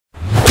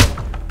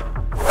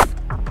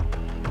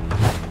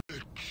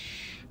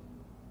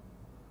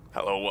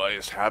Hello, what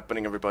is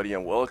happening, everybody,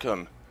 and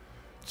welcome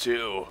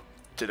to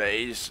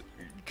today's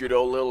good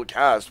old little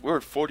cast. We're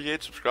at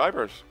 48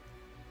 subscribers.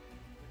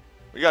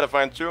 We gotta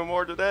find 2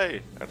 more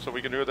today, and so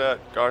we can do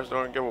that Cars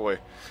Don't giveaway.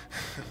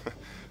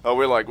 Oh,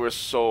 we're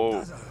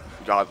so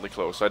godly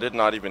close. I did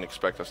not even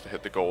expect us to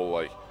hit the goal.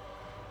 Like,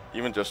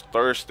 even just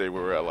Thursday, we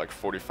were at like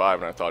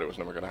 45, and I thought it was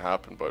never gonna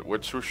happen. But we're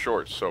too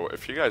short. So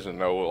if you guys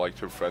know like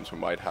 2 friends who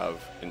might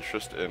have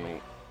interest in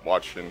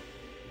watching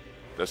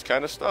this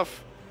kind of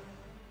stuff,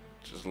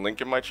 just link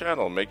in my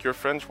channel, make your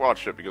friends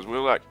watch it, because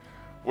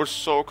we're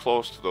so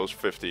close to those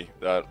 50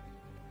 that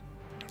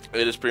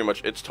it is pretty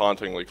much, it's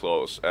tauntingly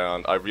close,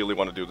 and I really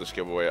want to do this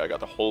giveaway. I got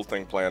the whole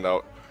thing planned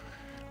out.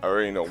 I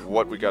already know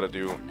what we got to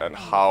do and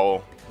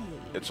how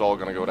it's all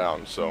gonna go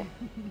down, so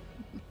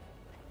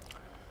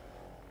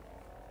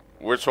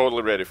we're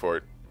totally ready for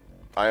it.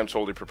 I am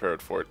totally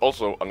prepared for it.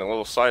 Also, on a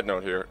little side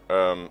note here,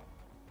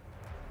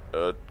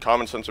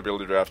 Common Sense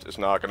Ability Draft is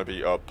not going to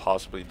be up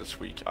possibly this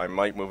week. I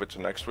might move it to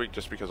next week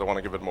just because I want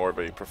to give it more of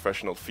a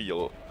professional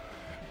feel,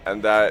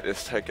 and that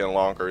is taking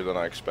longer than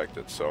I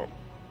expected, so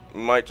it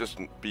might just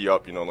be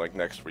up, you know, like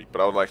next week, but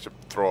I would like to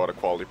throw out a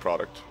quality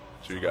product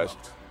to you guys.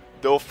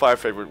 Those 5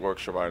 favorite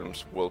workshop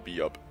items will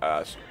be up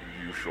as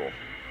usual.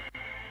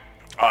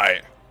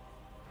 Alright.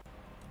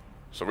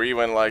 So we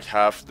went like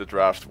half the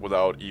draft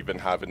without even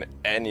having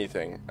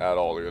anything at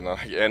all, you know,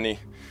 like any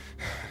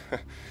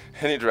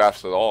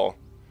drafts at all.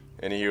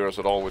 Any heroes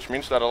at all, which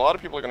means that a lot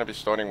of people are going to be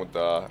starting with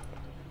a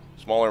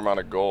smaller amount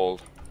of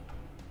gold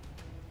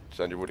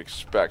than you would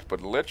expect.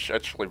 But Lich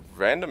actually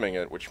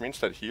randoming it, which means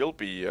that he'll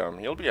be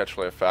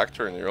actually a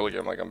factor in the early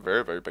game, like a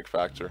very, very big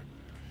factor.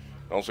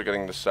 And also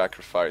getting the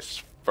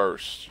sacrifice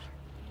first.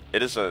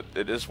 It is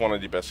one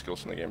of the best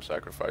skills in the game,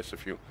 sacrifice,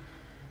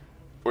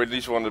 or at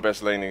least one of the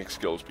best laning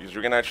skills, because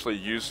you can actually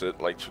use it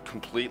like to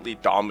completely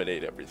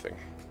dominate everything,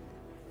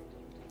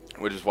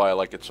 which is why I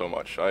like it so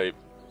much.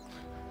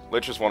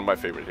 Lich is one of my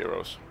favorite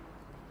heroes.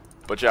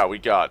 But yeah, we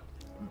got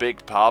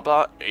Big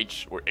Papa,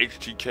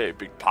 HTK,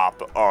 Big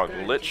Papa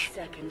on Lich,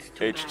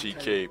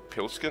 HTK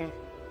Pilskin,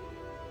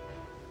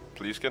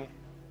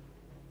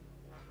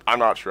 I'm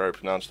not sure how to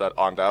pronounce that,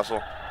 on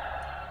Dazzle.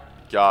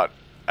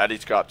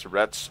 Eddie's got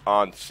Tourette's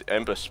on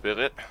Ember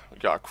Spirit. We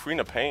got Queen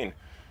of Pain,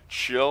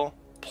 Chill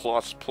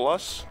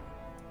 ++.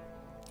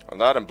 On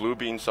that, and Blue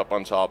Beans up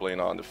on top lane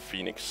on the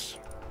Phoenix.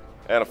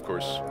 And of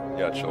course,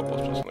 yeah, Chill ++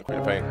 on the Queen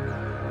of Pain.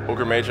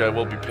 Ogre Magi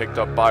will be picked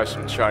up by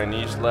some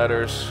Chinese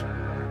letters.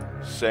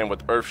 Same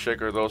with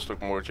Earthshaker, those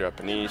look more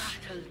Japanese.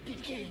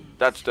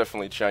 That's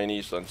definitely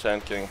Chinese on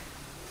Sand King.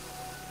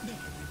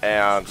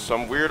 And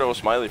some weirdo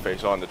smiley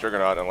face on the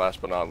Juggernaut, and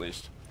last but not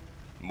least,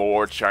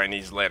 more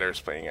Chinese letters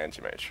playing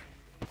Anti-Mage.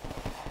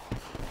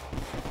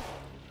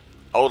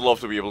 I would love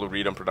to be able to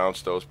read and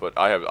pronounce those, but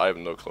I have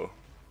no clue.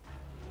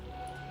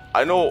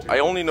 I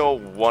only know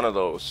one of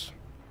those,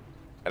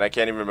 and I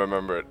can't even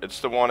remember it. It's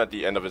the one at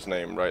the end of his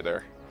name, right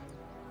there.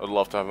 I'd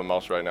love to have a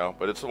mouse right now,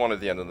 but it's the one at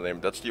the end of the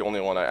name. That's the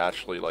only one I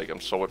actually like. I'm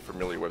somewhat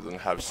familiar with and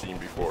have seen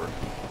before.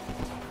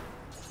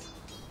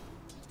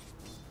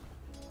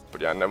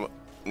 But yeah,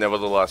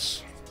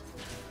 nevertheless,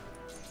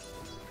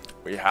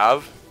 we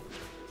have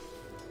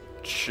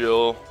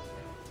Chill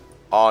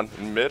on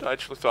mid. I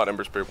actually thought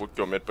Ember Spirit would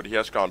go mid, but he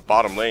has gone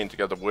bottom lane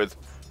together with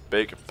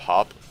Big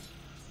Papa,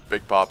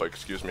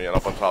 excuse me. And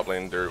up on top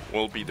lane there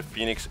will be the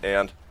Phoenix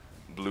and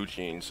Blue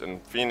Jeans,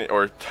 and Phoenix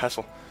or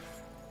Tassel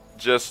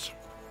just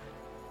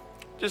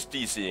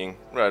DCing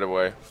right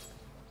away.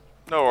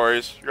 No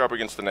worries, you're up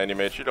against an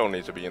Anti-Mage, you don't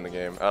need to be in the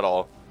game at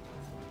all.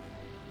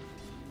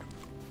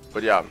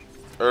 But yeah,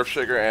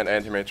 Earthshaker and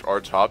Anti-Mage are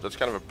top. That's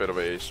kind of a bit of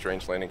a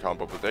strange laning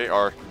combo, but they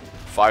are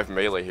 5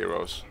 melee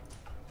heroes.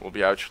 We'll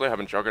be actually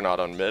having Juggernaut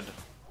on mid,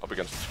 up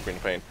against Queen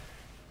of Pain.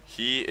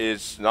 He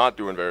is not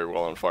doing very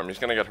well on farm. He's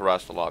gonna get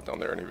harassed a lot down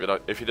there, and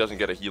if he doesn't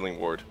get a healing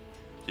ward,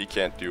 he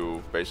can't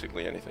do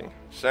basically anything.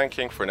 Sand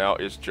King for now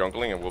is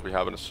jungling, and we'll be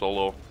having a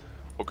solo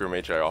Ogre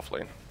Magi off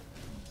lane.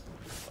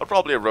 I'll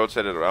probably have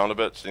rotated around a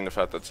bit, seeing the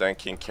fact that Sand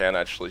King can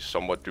actually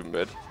somewhat do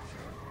mid.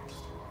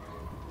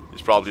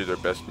 He's probably their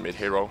best mid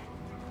hero,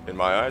 in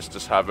my eyes.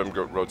 Just have him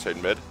go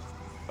rotate mid,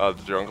 the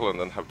jungle, and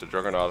then have the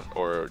Juggernaut,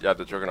 or yeah,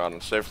 the Juggernaut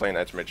in safe lane,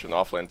 Anti-Mage in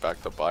off lane,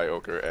 backed up by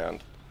Ogre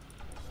and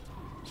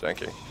Sand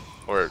King.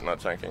 Or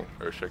not Sand King,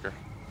 Earthshaker.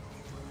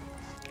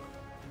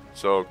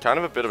 So kind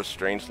of a bit of a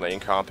strange lane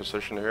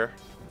composition here.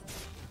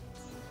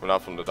 We're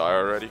not from the die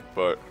already,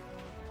 but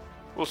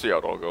we'll see how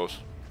it all goes.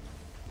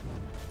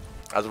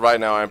 As of right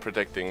now, I'm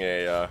predicting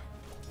the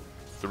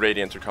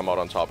Radiant to come out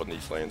on top of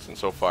these lanes, and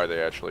so far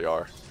they actually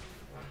are.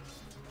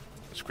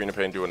 The Queen of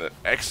Pain doing an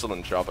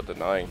excellent job at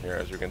denying here,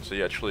 as you can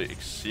see, actually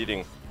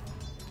exceeding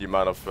the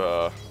amount of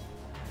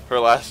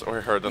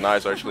her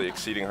denies are actually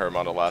exceeding her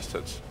amount of last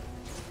hits.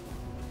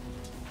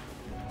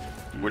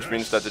 Which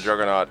means that the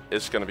Juggernaut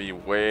is going to be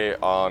way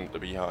on the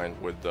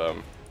behind with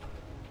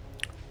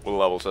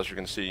levels. As you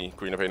can see,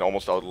 Queen of Pain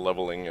almost out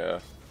leveling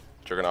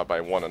Juggernaut by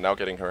 1, and now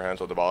getting her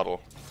hands on the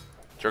bottle.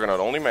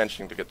 Juggernaut only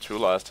managing to get 2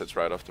 last hits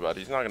right off the bat.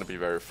 He's not going to be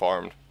very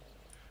farmed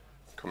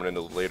coming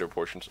into the later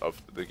portions of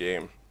the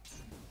game.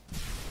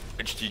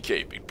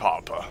 HTK, Big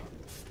Papa.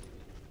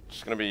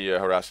 Just gonna be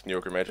harassing the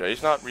Ogre Magi.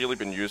 He's not really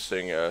been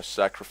using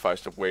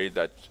Sacrifice the way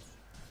that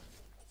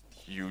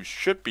you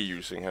should be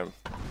using him,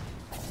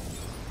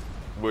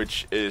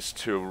 which is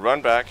to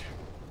run back.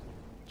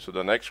 So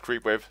the next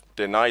creep wave,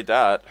 deny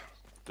that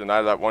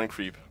one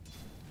creep.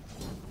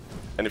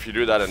 And if you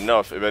do that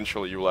enough,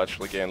 eventually you will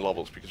actually gain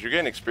levels, because you're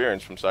getting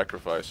experience from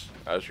Sacrifice,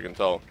 as you can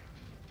tell.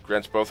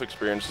 Grants both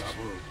experience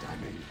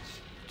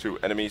to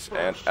enemies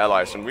and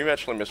allies. And we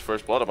actually missed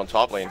first blood up on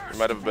top lane. We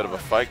might have a bit of a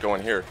fight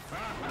going here.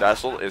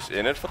 Dazzle is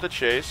in it for the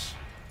chase.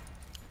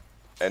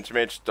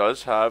 Anti-Mage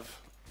does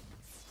have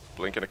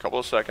blink in a couple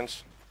of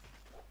seconds,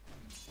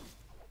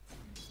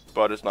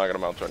 but it's not going to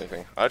amount to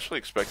anything. I actually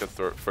expected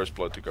first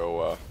blood to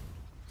go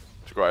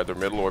either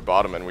middle or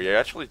bottom, and we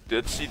actually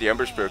did see the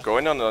Ember Spirit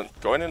going in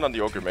on the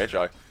Ogre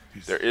Magi.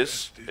 There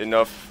is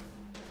enough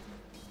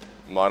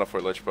mana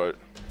for Lich, but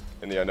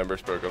in the end, Ember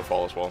Spirit going to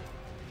fall as well.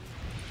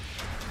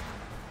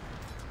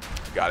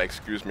 God,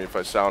 excuse me if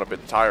I sound a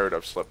bit tired.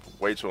 I've slept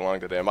way too long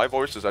today. My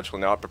voice is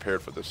actually not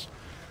prepared for this,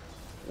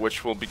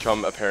 which will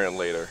become apparent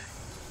later.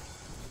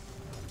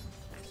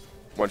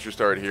 Once you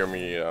start hearing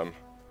me,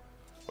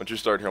 once you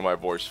start hearing my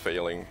voice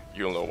failing,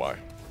 you'll know why.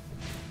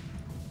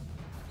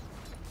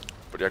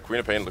 But yeah, Queen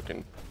of Pain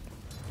looking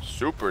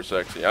super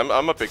sexy.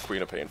 I'm a big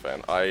Queen of Pain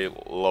fan. I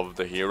love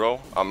the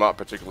hero. I'm not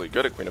particularly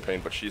good at Queen of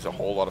Pain, but she's a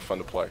whole lot of fun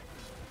to play.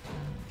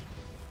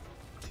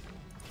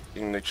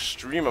 An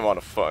extreme amount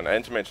of fun.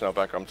 Anti-Mage's now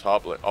back on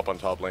top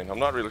lane. I'm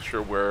not really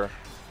sure where.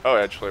 Oh,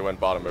 actually I went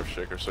bottom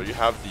Earthshaker. So you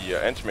have the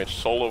Anti-Mage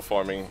solo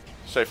farming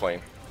safe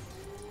lane,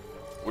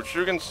 which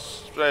you can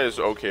say is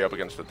okay up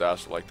against the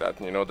Dazzle like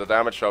that. You know, the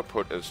damage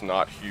output is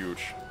not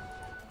huge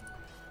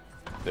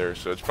there,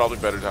 so it's probably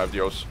better to have the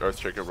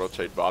Earthshaker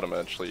rotate bottom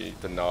and actually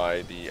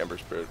deny the Ember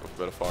Spirit with a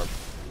bit of farm.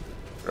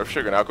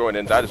 Earthshaker now going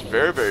in. That is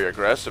very, very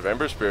aggressive.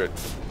 Ember Spirit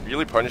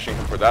really punishing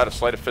him for that. A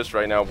Sleight of Fist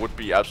right now would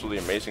be absolutely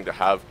amazing to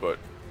have, but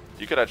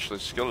you could actually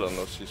skill it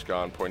unless he's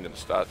gone point in the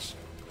stats.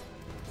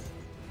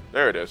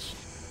 There it is.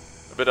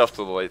 A bit off to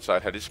the late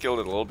side. Had he skilled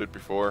it a little bit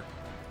before,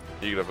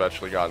 he could have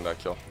actually gotten that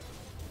kill.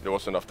 There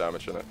was enough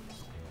damage in it.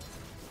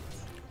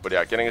 But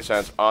yeah, getting his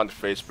hands on the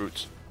face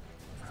boots.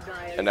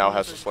 And now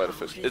has a Sleight of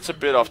Fist. It's a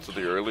bit off to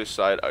the early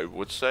side, I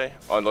would say.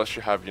 Unless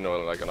you have, you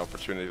know, like an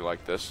opportunity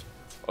like this.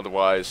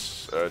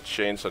 Otherwise,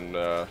 Chains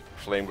and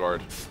Flame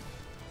Guard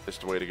is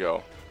the way to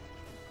go.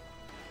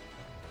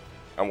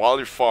 And while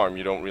you farm,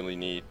 you don't really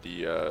need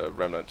the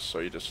remnants, so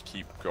you just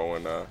keep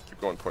going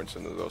points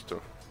into those two.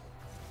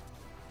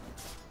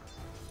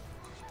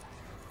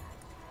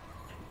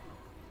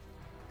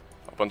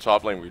 Up on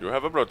top lane, we do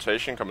have a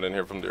rotation coming in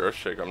here from the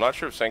Earthshaker. I'm not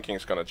sure if Sand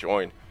King's gonna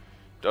join.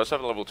 Does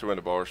have a level 2 in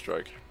the Bower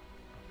Strike.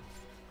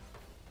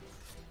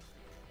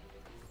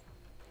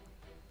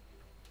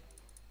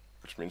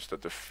 Which means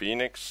that the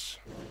Phoenix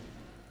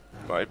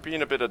might be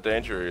in a bit of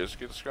danger. He's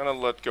just gonna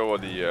let go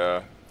of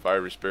the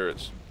Fiery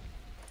Spirits.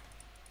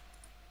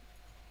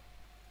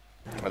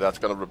 And that's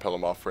gonna repel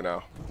him off for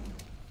now.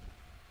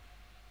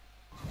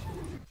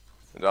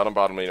 And down on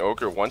bottom lane,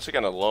 Ogre once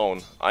again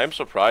alone. I am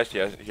surprised he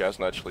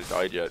hasn't actually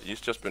died yet. He's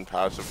just been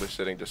passively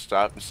sitting to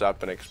sap and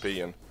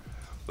XP, and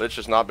Lich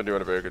has not been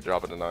doing a very good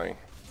job of denying.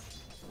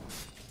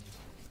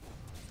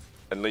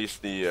 At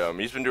least the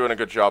he's been doing a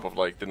good job of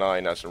like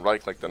denying as in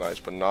right click denies,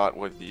 but not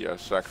with the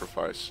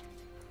Sacrifice,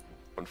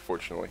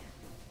 unfortunately.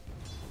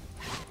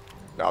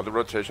 Now the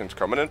rotation's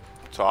coming in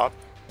top.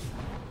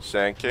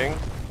 Sand King.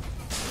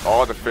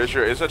 Oh, the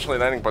Fissure is actually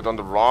landing, but on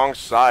the wrong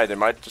side. They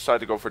might decide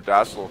to go for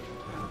Dazzle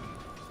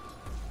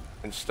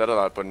instead of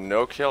that, but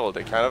no kill.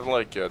 They kind of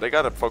like they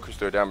gotta focus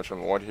their damage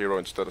on one hero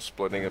instead of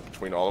splitting it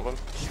between all of them.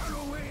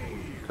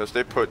 Because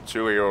they put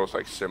two heroes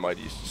like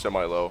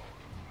semi-low,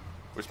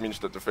 which means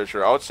that the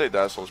Fissure, I would say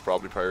Dazzle is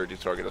probably priority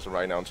target as of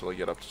right now until they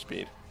get up to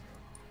speed.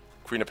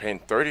 Queen of Pain,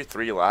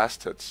 33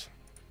 last hits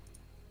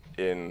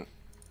in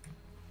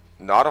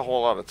not a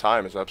whole lot of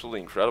time is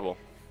absolutely incredible.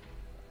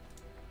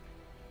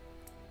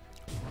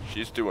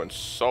 She's doing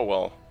so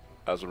well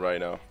as of right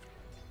now.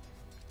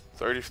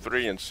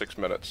 33 in 6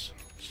 minutes.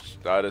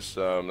 That is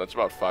that's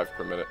about 5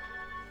 per minute.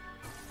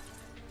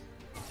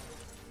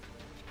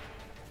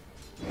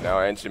 Now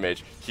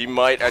Anti-Mage, he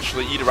might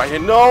actually eat it right here.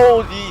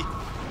 No, the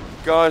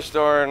gosh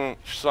darn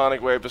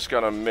Sonic Wave is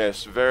gonna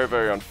miss. Very,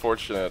 very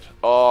unfortunate.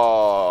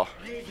 Oh,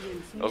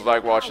 it was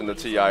like watching the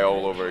TI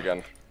all over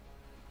again.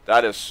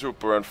 That is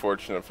super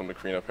unfortunate from the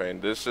Queen of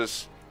Pain. This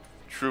is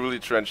truly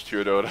Trench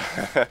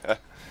Teodota.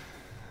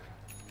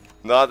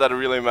 Not that it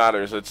really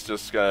matters. It's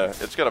just gonna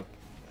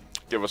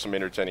give us some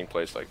entertaining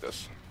plays like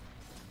this.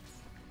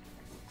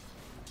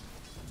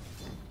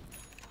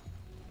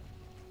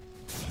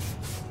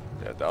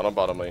 Yeah, down on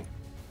bottom lane.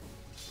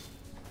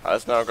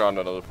 Has now gotten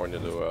another point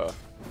into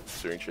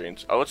Searing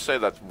Chains. I would say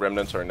that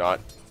remnants are not,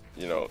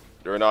 you know,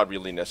 they're not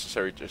really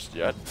necessary just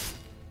yet.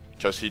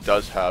 Because he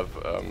does have,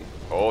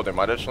 oh, they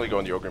might actually go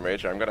in the Ogre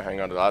Mage. I'm gonna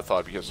hang on to that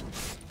thought because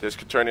this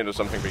could turn into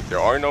something big. There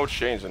are no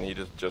chains and he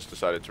just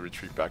decided to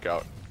retreat back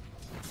out.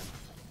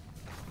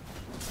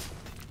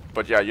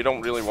 But yeah, you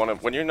don't really want to,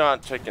 when you're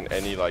not taking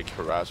any like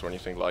harass or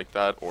anything like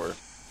that, or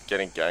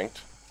getting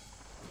ganked,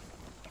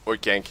 or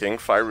ganking,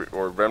 fire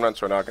or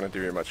remnants are not going to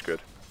do you much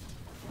good.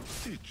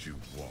 Did you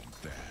want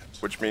that?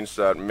 Which means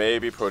that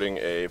maybe putting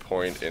a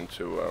point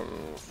into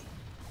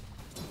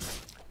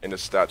the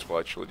stats will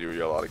actually do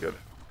you a lot of good.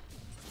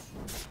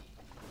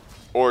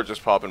 Or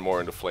just popping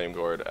more into Flame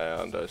Guard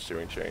and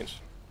Searing Chains.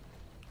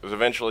 Because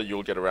eventually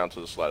you'll get around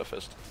to the Sleight of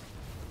Fist.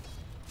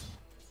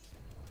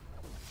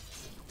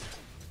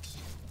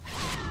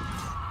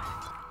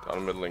 Down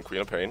the middle lane,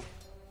 Queen of Pain.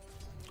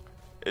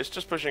 It's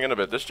just pushing in a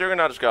bit. This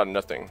Juggernaut has got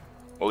nothing.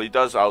 Well, he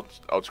does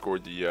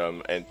outscore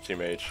the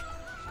anti-mage.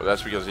 But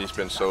that's because he's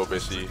been so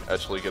busy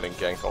actually getting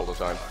ganked all the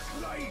time.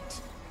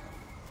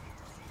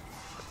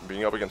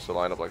 Being up against a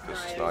lineup like this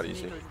is not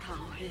easy.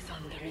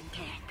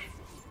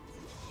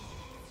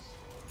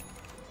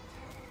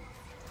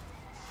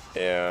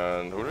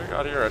 And who do we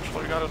got here?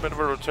 Actually, we got a bit of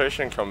a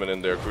rotation coming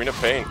in there. Queen of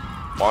Pain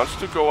wants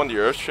to go on the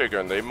Earthshaker,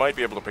 and they might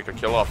be able to pick a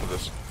kill off of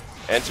this.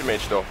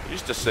 Anti-mage, though,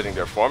 he's just sitting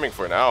there farming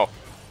for now.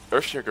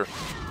 Earthshaker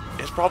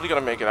is probably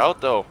going to make it out,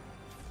 though.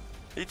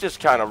 He just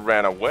kind of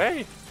ran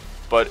away.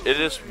 But it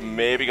is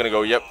maybe going to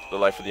go, yep, the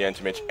life of the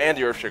Anti-mage. And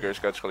the Earthshaker is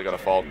actually going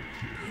to fall.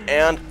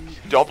 And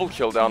double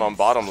kill down on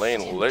bottom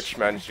lane. Lich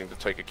managing to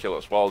take a kill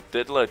as well.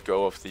 Did let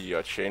go of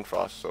the Chain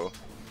Frost, so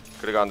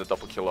could have gotten the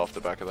double kill off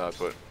the back of that.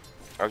 But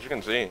as you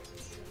can see,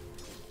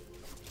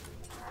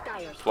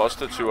 plus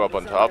the 2 up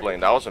on top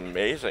lane. That was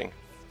amazing.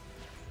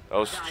 That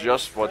was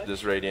just what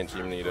this Radiant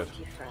team needed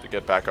to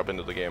get back up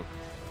into the game.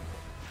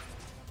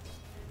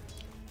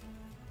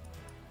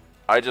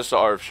 I just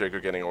saw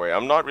Earthshaker getting away.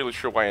 I'm not really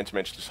sure why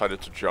Anti-Mage decided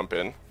to jump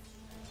in,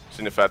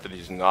 seeing the fact that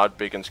he's not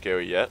big and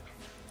scary yet.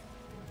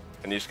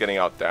 And he's getting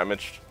out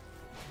damaged.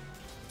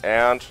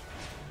 And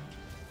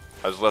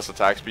has less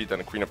attack speed than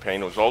the Queen of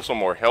Pain, who's also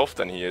more health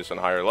than he is and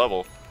higher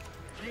level.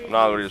 I'm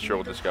not really sure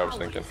what this guy was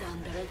thinking.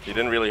 He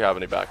didn't really have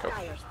any backup.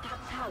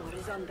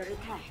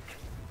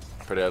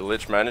 But yeah,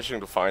 Lich managing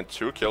to find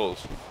 2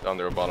 kills down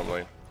there bottom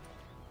lane.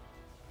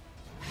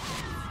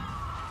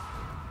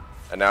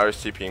 And now he's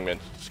TPing mid,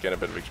 just getting a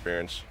bit of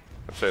experience.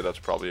 I'd say that's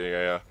probably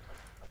a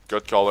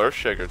good call.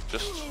 Earthshaker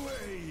just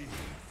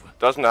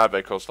doesn't have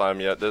Echo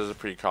Slime yet. This is a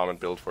pretty common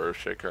build for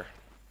Earthshaker.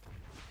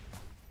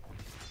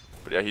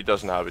 But yeah, he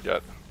doesn't have it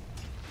yet.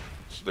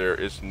 So there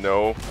is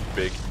no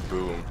big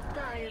boom.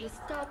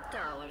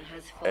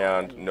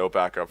 And no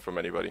backup from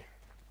anybody.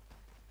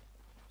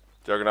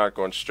 Juggernaut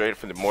going straight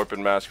for the Morbid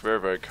Mask, very,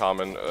 very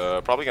common.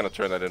 Probably going to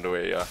turn that into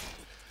a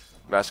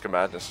Mask of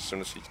Madness as soon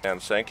as he can.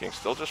 Sanking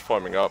still just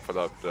farming up for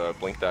that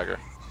Blink Dagger.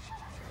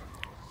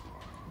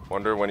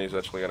 Wonder when he's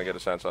actually going to get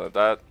his hands on it.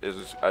 That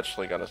is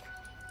actually going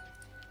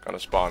to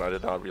spawn. I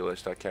did not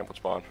realize that camp would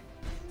spawn.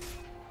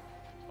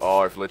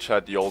 Oh, if Lich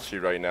had the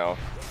ulti right now,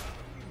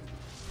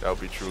 that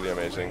would be truly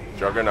amazing.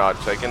 Juggernaut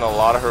taking a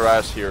lot of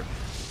harass here.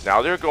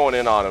 Now they're going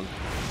in on him.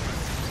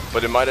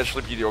 But it might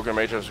actually be the Ogre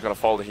Mage who's going to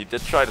fall. He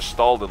did try to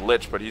stall the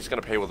Lich, but he's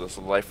going to pay with his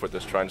life with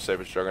this, trying to save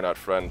his Juggernaut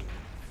friend.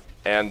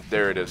 And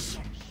there it is.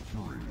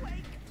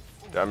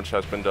 Damage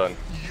has been done.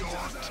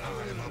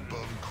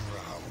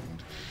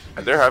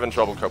 And they're having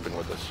trouble coping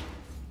with this.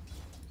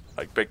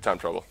 Like, big time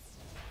trouble.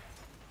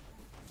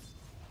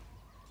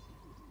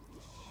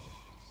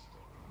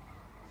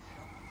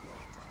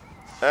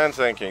 And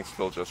Sand King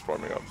still just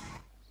forming up.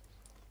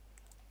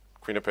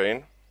 Queen of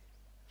Pain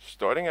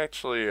starting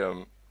actually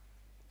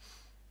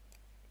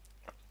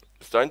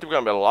starting to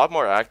become a lot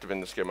more active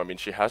in this game. I mean,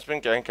 she has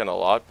been ganking a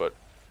lot, but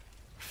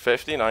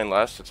 59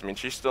 last hits. I mean,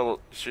 she's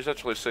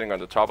actually sitting on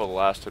the top of the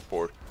last hit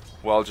board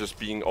while just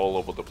being all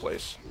over the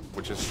place,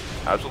 which is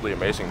absolutely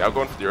amazing. Now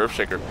going for the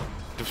Earthshaker.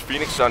 The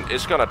Phoenix Sun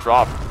is gonna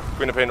drop.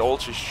 Queen of Pain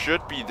ult, she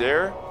should be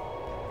there,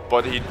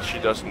 but she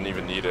doesn't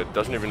even need it.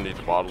 Doesn't even need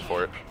to bottle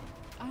for it.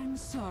 I'm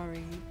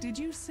sorry. Did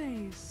you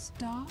say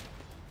stop?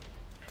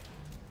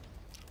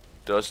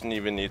 Doesn't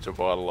even need to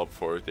bottle up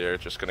for it. They're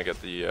just gonna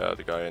get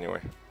the guy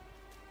anyway.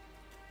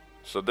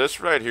 So this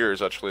right here is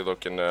actually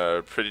looking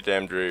pretty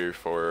damn dreary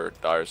for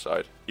Dire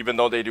side, even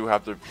though they do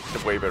have the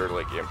way better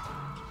late game.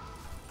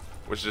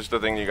 Which is the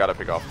thing you gotta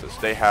pick off this.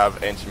 They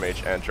have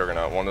Anti-Mage and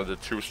Juggernaut, one of the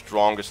 2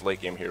 strongest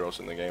late game heroes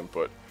in the game,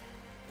 but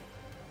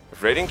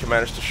if Radiant can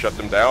manage to shut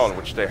them down,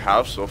 which they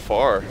have so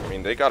far, I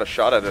mean, they got a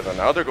shot at it, and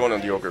now they're going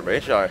on the Ogre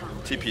Magi.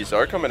 TPs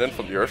are coming in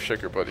from the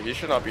Earthshaker, but he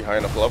should not be high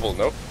enough level.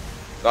 Nope,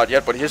 not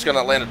yet, but he's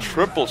gonna land a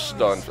triple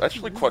stun.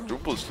 Actually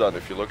quadruple stun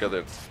if you look at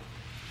it.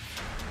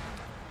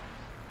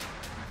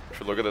 If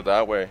you look at it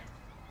that way.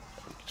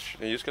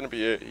 He's gonna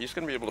be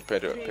able to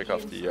pick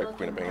off the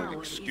Queen of Pain.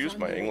 Excuse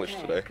my English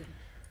today.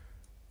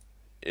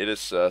 It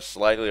is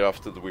slightly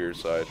off to the weird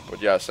side,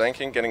 but yeah, Sand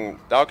King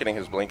now getting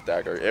his Blink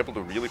Dagger, able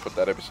to really put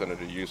that epicenter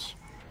to use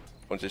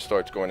once he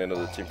starts going into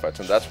the team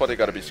fights, and that's what they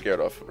got to be scared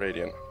of,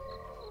 Radiant,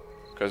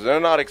 because they're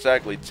not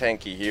exactly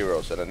tanky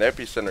heroes, and an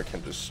epicenter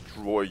can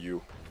destroy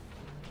you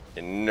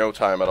in no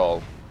time at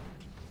all.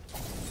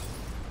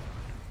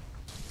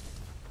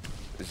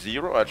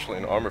 0 actually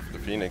in armor for the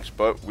Phoenix,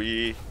 but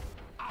we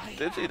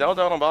did see down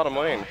on bottom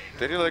lane.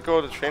 Did he let go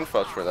of the Chain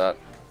Frost for that?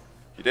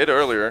 He did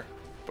earlier.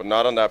 but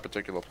not on that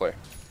particular play.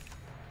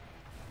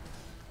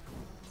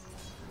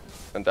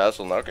 And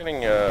Dazzle now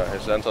getting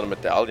his hands on a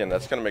medallion.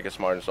 That's gonna make his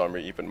Martin's armor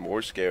even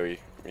more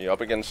scary. I mean,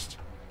 up against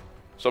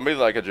somebody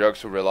like a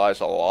Jugs who relies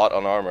a lot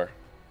on armor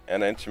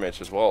and intimates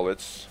as well.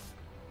 It's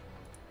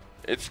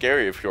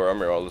scary if your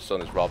armor all of a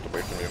sudden is robbed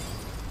away from you.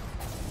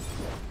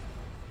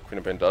 Queen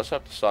of Pain does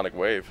have the Sonic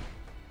Wave.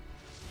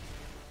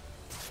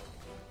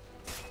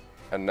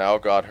 And now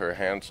got her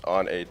hands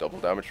on a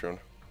double damage rune.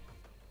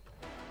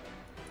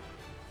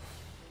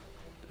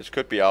 This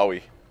could be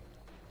Aoi.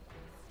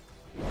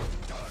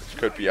 This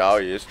could be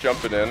Aoi. Is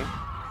jumping in.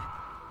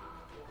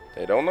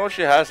 They don't know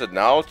she has it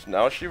now.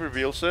 Now she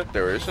reveals it.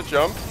 There is a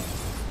jump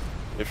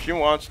if she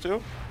wants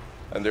to.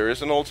 And there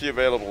is an ulti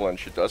available, and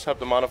she does have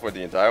the mana for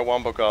the entire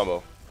wombo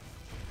combo.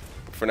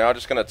 But for now,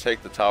 just gonna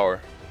take the tower.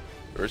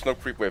 There is no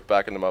creep wave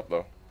backing them up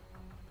though.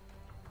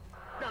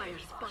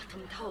 Dire's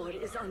bottom tower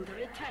is under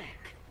attack.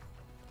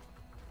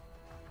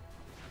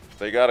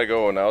 They gotta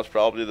go, and now's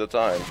probably the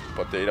time.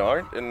 But they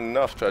aren't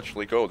enough to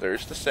actually go.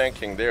 There's the Sand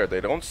King there. They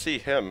don't see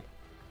him.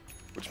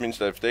 Which means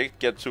that if they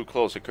get too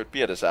close, it could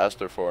be a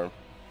disaster for him.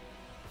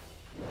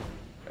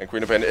 And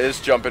Queen of Pain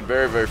is jumping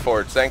very, very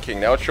forward. Sand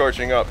King now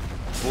charging up.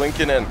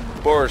 Blinking in.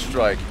 Borer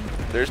Strike.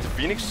 There's the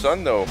Phoenix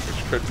Sun though,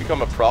 which could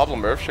become a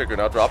problem. Earthshaker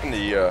now dropping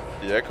the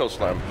Echo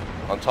Slam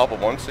on top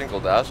of one single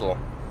Dazzle.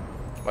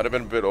 Might have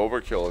been a bit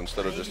overkill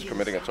instead of just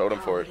committing a totem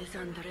for it.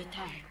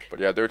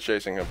 But yeah, they're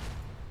chasing him.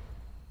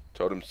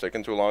 Totem's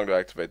taking too long to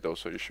activate though,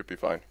 so you should be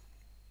fine.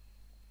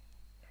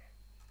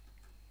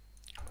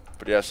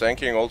 But yeah, Sand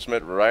King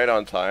ultimate right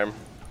on time.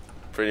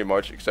 Pretty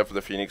much, except for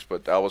the Phoenix,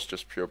 but that was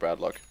just pure bad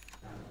luck.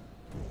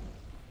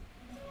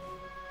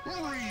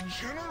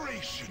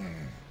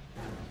 Regeneration.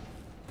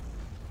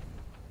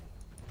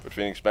 But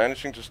Phoenix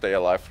managing to stay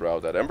alive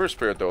throughout that. Ember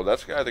Spirit though,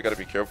 that's the guy they gotta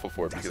be careful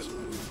for, because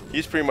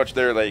he's pretty much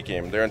their late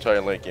game, their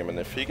entire late game, and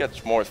if he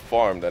gets more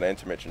farm than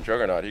Anti-Mage and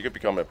Juggernaut, he could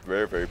become a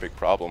very, very big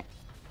problem.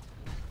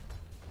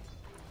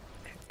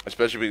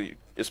 Especially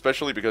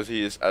because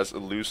he is as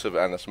elusive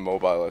and as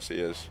mobile as he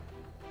is.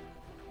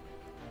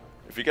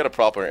 If you get a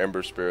proper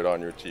Ember Spirit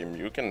on your team,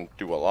 you can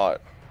do a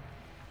lot.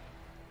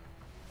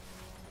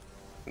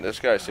 And this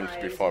guy seems to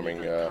be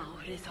farming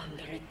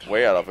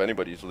way out of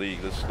anybody's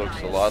league. This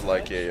looks a lot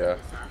like a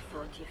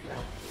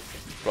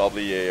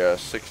probably a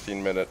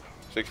 16,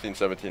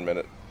 17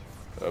 minute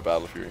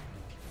Battle Fury.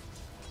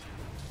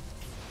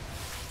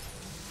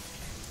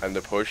 And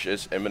the push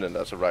is imminent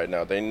as of right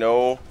now. They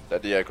know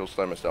that the Echo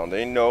Slam is down.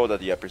 They know that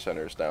the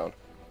Epicenter is down.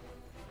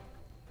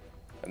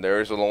 And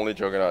there is a lonely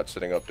Juggernaut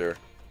sitting up there.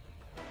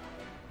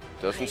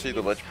 Doesn't see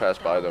the Lich pass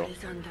by though.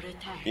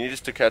 He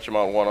needs to catch him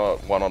on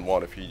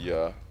one-on-one if he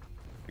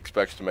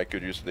expects to make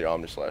good use of the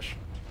Omni Slash.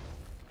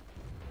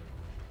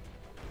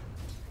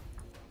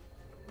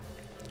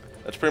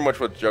 That's pretty much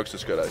what Jugs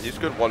is good at. He's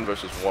good 1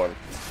 versus 1.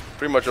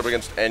 Pretty much up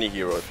against any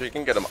hero. If he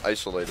can get him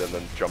isolated and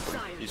then jump him,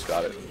 he's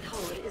got it.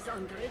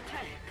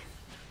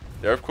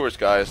 There are of course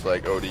guys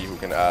like OD who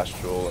can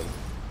Astral and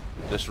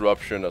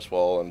Disruption as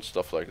well and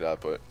stuff like that,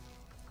 but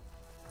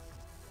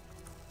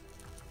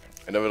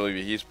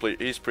inevitably he's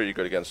pretty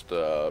good against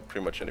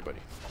pretty much anybody.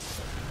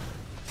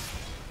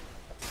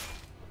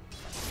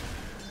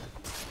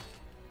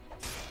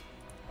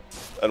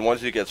 And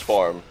once he gets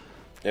farm,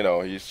 you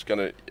know, he's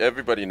gonna,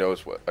 everybody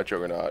knows what a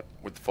Juggernaut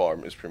with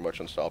farm is pretty much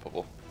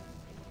unstoppable.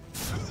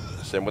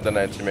 Same with the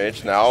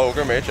Anti-Mage. Now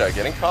Ogre Mage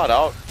getting caught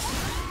out.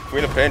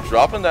 Queen of Pain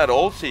dropping that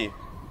ulti.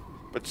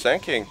 But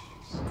Sand King,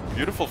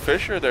 beautiful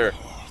Fissure there.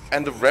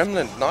 And the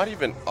Remnant, not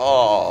even,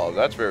 oh,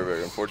 that's very,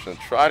 very unfortunate.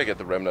 Try to get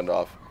the Remnant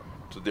off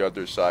to the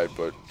other side,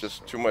 but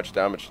just too much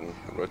damage, and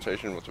the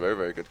rotation was very,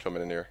 very good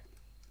coming in here.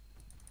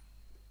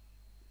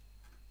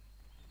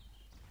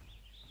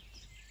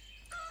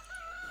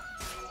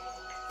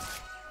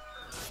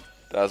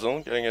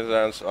 Dazzle getting his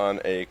hands on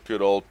a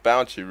good old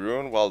Bounty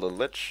Rune, while the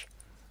Lich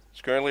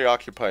is currently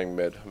occupying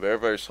mid very,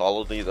 very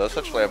solidly. He does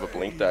actually have a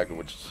Blink Dagger,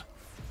 which is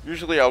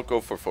usually I would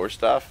go for Force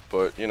Staff,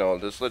 but you know,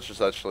 this Lich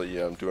is actually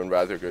doing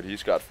rather good.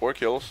 He's got 4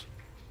 kills,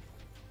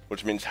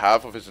 which means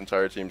half of his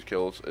entire team's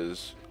kills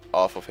is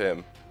off of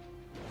him.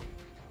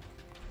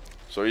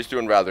 So he's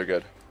doing rather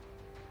good.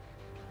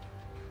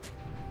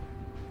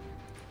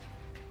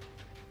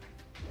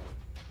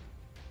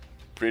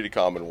 Pretty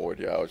common ward,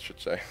 yeah, I should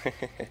say.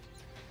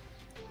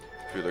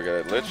 If you look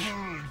at it,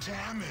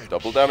 Lich.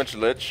 Double damage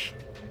Lich.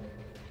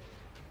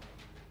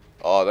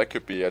 Oh, that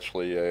could be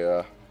actually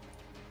a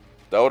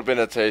that would have been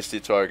a tasty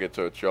target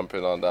to jump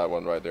in on that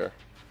one right there.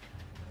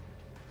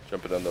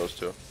 Jump in on those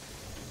two.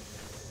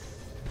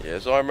 He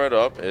is armored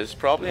up. Is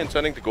probably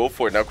intending to go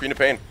for it. Now Queen of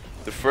Pain,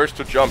 the first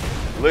to jump.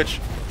 Lich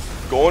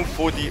going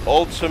for the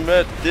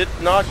ultimate. Did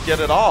not get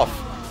it off.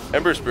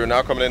 Ember Spear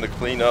now coming in to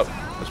clean up,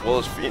 as well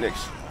as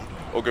Phoenix.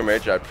 Ogre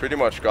Magi pretty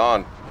much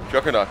gone.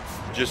 Juggernaut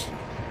just,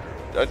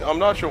 I'm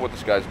not sure what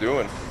this guy's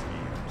doing.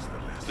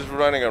 Just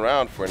running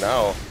around for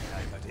now.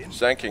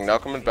 Sand King now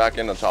coming back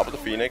in on top of the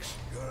Phoenix.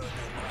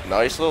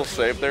 Nice little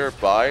save there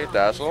by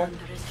Dazzle.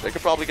 They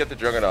could probably get the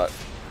Juggernaut.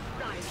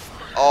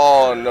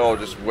 Oh no,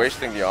 just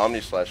wasting the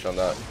Omni Slash on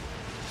that.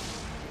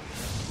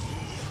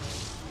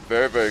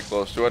 Very, very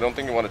close to. I don't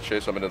think you want to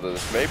chase them into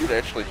this. Maybe they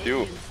actually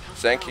do.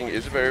 Sand King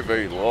is very,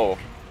 very low.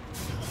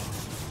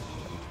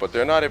 But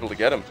they're not able to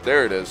get him.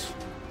 There it is.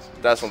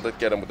 Dazzle did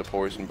get him with the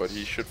poison, but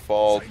he should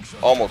fall,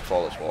 almost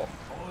fall as well.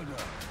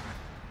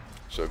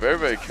 So a very,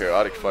 very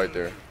chaotic fight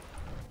there.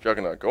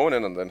 Juggernaut going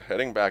in and then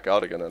heading back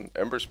out again, and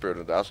Ember Spirit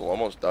and Dazzle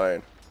almost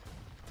dying.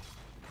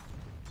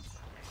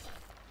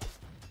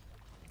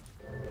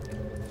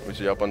 We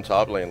see up on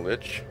top lane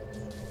Lich.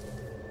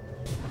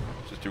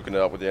 Just duking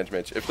it out with the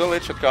Enchmates. If the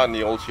Lich had gotten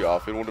the ulti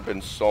off, it would have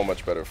been so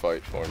much better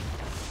fight for him.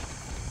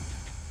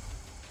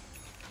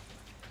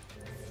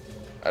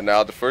 And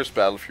now the first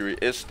Battle Fury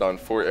is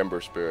stunned for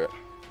Ember Spirit.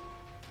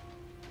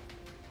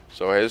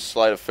 So his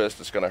Sleight of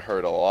Fist is going to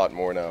hurt a lot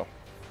more now.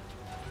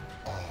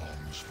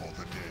 Arms for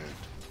the dead.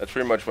 That's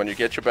pretty much when you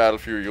get your Battle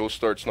Fury, you'll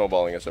start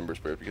snowballing as Ember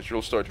Spirit, because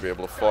you'll start to be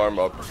able to farm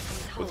up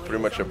with pretty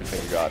much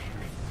everything you got.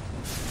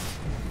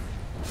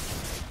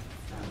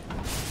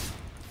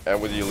 And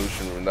with the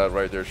Illusion Rune, that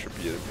right there should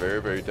be a very,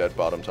 very dead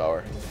bottom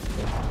tower.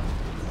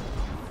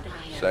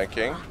 Sand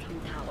King?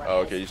 Oh,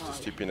 okay, he's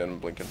just TPing in and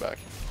blinking back.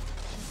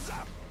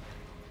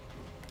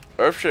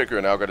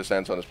 Earthshaker now got his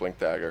hands on his Blink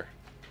Dagger.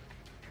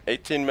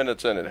 18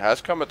 minutes in, it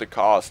has come at the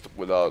cost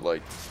without,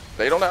 like,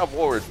 they don't have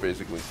wards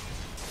basically.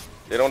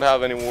 They don't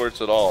have any wards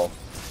at all.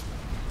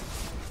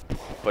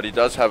 But he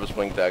does have his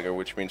Blink Dagger,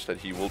 which means that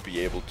he will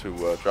be able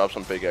to drop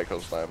some big Echo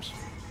Slams.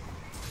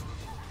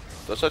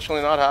 Does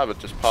actually not have it,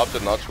 just popped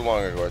it not too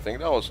long ago. I think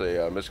that was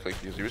a misclick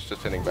because he was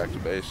just hitting back to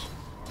base.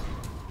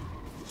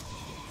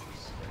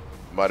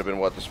 Might have been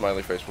what the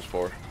smiley face was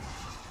for.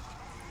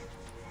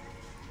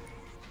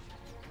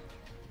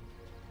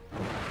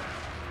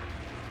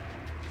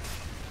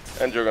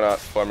 And Juggernaut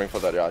farming for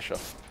that Yasha.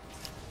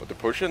 But the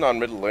pushing on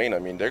mid lane, I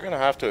mean, they're gonna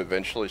have to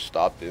eventually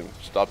stop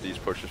these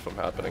pushes from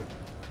happening.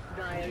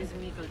 Dire's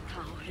middle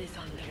tower is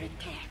under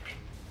attack.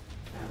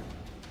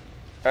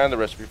 And the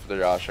recipe for the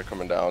Yasha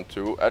coming down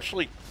to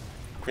actually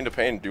Queen of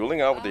Pain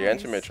dueling out with the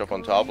anti-mage up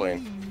on top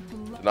lane.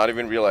 Did not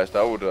even realize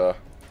that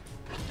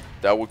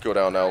would go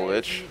down now.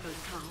 Lich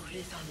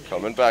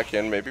coming back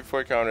in, maybe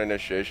for a counter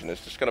initiation.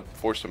 It's just gonna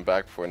force him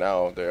back for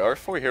now. There are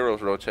 4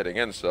 heroes rotating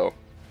in, so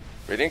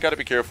Radiant gotta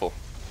be careful.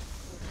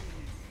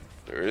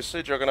 There is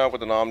a Juggernaut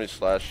with an Omni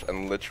Slash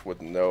and Lich with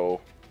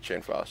no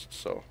Chain Frost,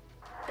 so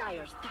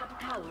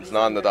it's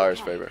not in the Dire's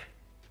favor.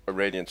 Or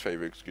Radiant's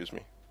favor, excuse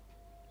me.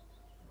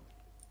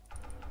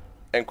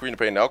 And Queen of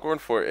Pain now going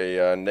for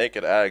a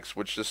Naked Axe,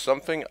 which is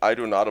something I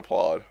do not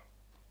applaud.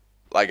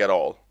 Like, at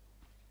all.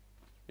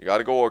 You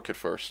gotta go Orchid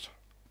first.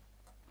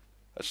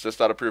 That's just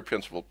out of pure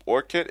principle.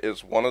 Orchid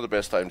is one of the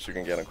best items you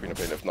can get on Queen of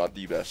Pain, if not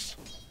the best.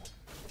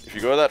 If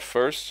you go that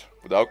first,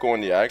 without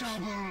going the Axe,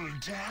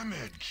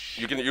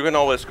 you can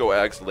always go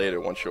Axe later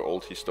once your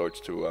ulti starts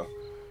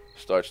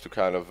to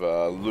kind of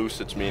lose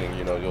its meaning.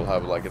 You know, you'll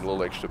have like a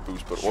little extra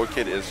boost. But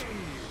Orchid is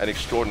an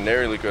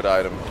extraordinarily good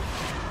item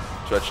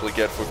to actually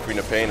get for Queen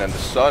of Pain, and the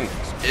sun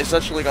is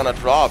actually gonna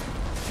drop.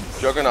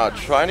 Juggernaut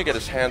trying to get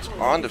his hands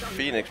on the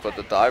Phoenix, but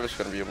the dive is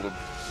gonna be able to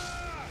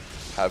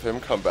have him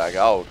come back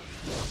out.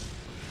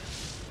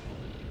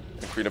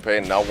 And Queen of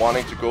Pain now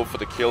wanting to go for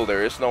the kill.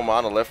 There is no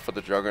mana left for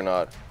the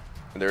Juggernaut,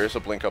 and there is a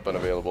blink up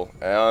unavailable,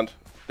 and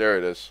there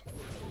it is.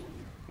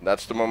 And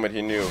that's the moment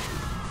he knew.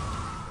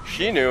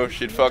 She knew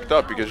she'd fucked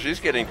up because she's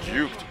getting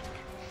juked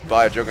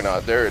by a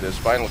Juggernaut. There it is,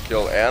 final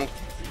kill, and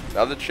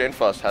now the Chain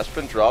Frost has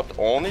been dropped.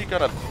 Only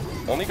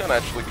gonna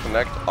actually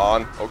connect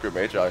on Ogre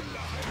Magi.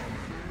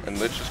 And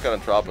Lich is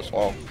gonna drop as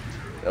well.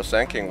 Now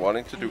Sand King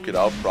wanting to duke it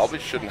out, probably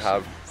shouldn't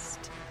have.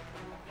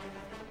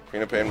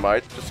 Queen of Pain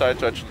might decide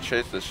to actually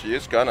chase this. She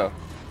is gonna.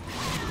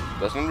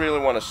 Doesn't really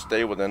want to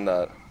stay within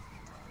that.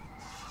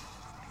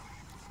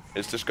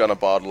 It's just gonna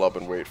bottle up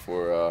and wait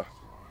for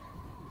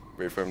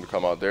him to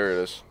come out. There it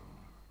is.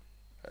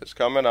 It's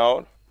coming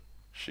out.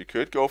 She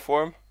could go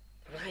for him.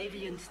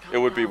 It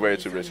would be way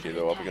too risky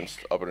though, up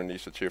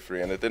underneath the tier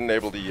 3, and it did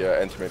enable the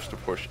anti-mage to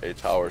push a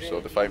tower,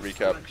 so the fight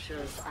recap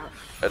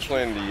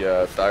actually in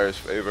the Dire's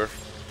favor,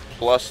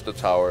 plus the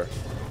tower,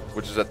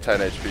 which is at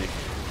 10 HP,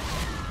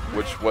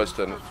 which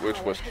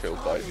was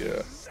killed by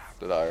the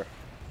Dire.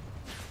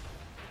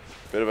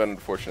 Bit of an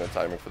unfortunate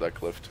timing for that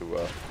glyph to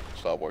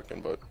stop working,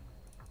 but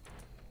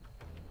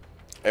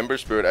Ember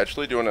Spirit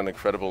actually doing an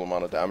incredible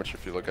amount of damage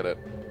if you look at it.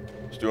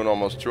 It's doing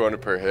almost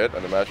 200 per hit,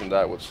 and imagine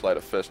that with Sleight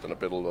of Fist and a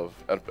bit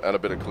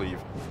of cleave.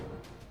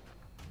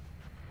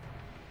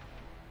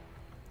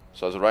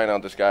 So as of right now,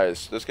 this guy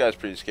is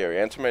pretty scary.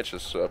 Anti-Mage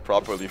is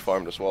properly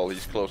farmed as well.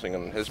 He's closing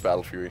on his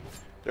Battle Fury.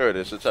 There it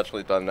is. It's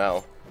actually done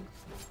now.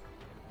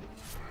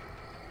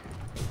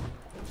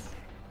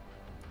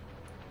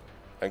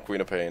 And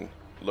Queen of Pain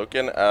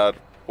looking at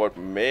what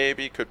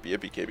maybe could be a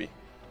BKB.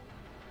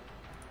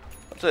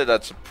 I'd say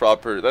that's a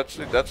proper. That's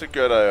a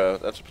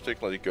good. That's a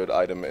particularly good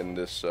item in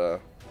this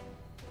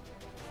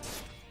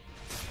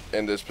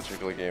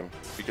particular game,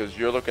 because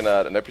you're looking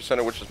at an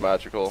Epicenter, which is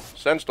magical,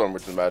 Sandstorm,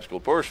 which is magical,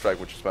 Burst Strike,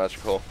 which is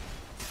magical,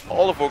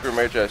 all of Ogre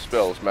Magi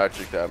spells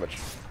magic damage,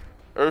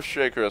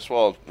 Earthshaker as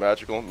well,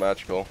 magical,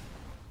 magical,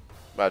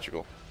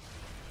 magical.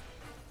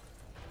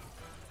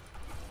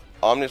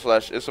 Omni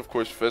Slash is of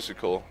course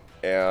physical,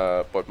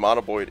 but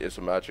Mana Void is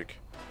a magic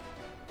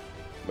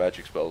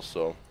spell,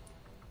 so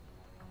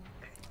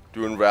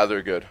doing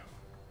rather good.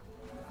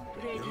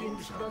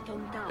 Radiant's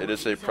bottom tower It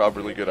is a is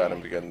properly under good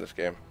item to get in this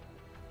game.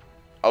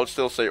 I would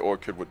still say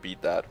Orchid would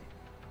beat that,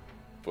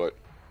 but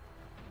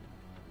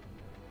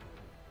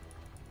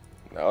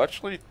now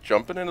actually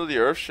jumping into the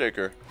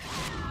Earthshaker.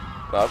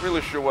 Not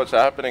really sure what's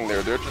happening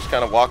there. They're just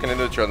kind of walking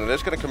into each other. They're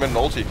just going to commit an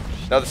ulti.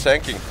 Now the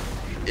Sand King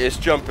is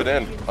jumping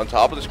in on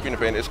top of this Queen of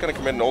Pain. It's going to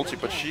commit an ulti,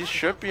 but she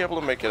should be able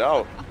to make it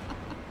out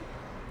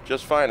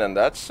just fine. And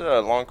that's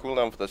a long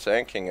cooldown for the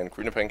Sand King, and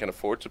Queen of Pain can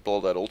afford to blow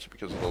that ulti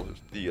because of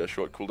the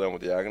short cooldown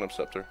with the Aghanim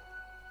Scepter.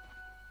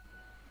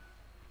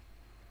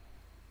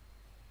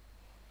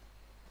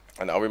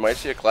 And now we might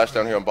see a clash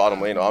down here on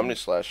bottom lane. Omni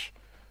Slash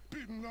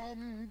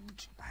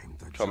Benumbed.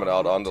 coming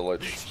out on the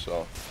Lich,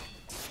 so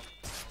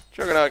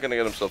Juggernaut gonna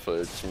get himself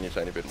a teeny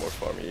tiny bit more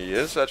farm. He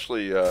is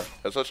actually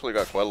has actually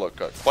got quite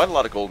a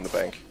lot of gold in the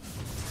bank.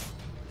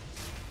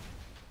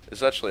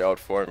 Is actually out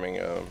farming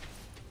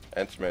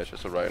Anti-Mage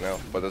as of right now,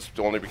 but that's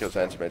only because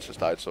Anti-Mage has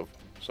died so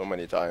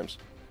many times.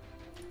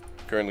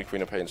 Currently,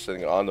 Queen of Pain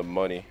sitting on the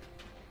money.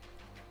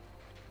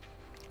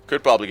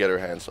 Could probably get her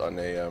hands on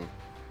a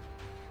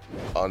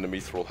on the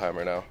Mithril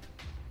Hammer now.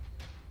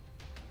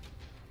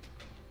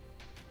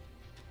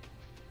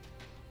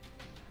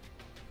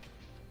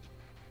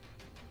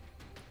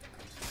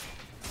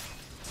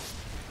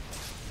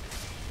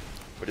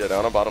 But yeah,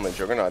 down on bottom lane,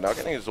 Juggernaut now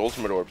getting his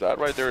ultimate orb. That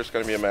right there is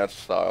going to be a match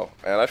style.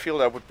 And I feel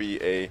that would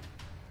be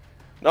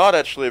not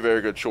actually a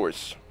very good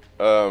choice.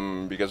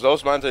 Because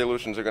those Manta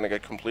Illusions are going to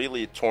get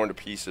completely torn to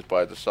pieces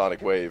by the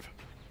Sonic Wave.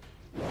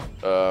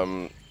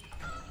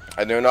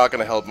 And they're not going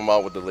to help him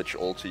out with the Lich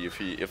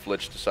ulti if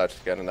Lich decides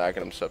to get an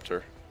Aghanim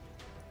Scepter.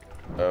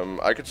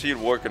 I could see it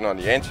working on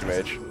the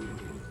Anti-Mage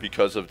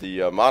because of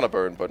the mana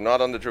burn, but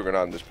not on the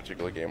Juggernaut in this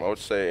particular game. I would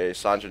say a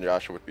Sanjin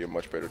Yasha would be a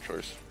much better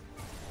choice.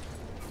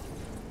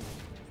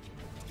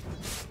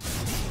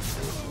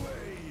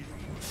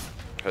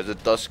 Because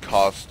it does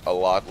cost a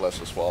lot less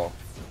as well.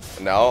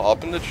 And now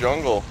up in the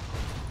jungle,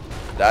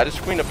 that is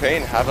Queen of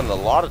Pain having a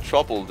lot of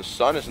trouble. The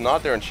sun is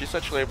not there and she's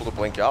actually able to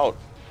blink out.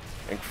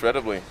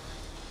 Incredibly.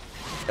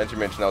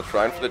 Anti-Mage now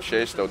trying for the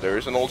chase though. There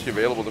is an ulti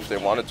available if they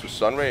wanted to.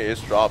 Sunray is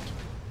dropped.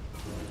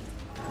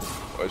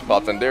 Oh, it's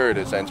popped and there it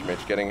is.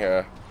 Anti-Mage getting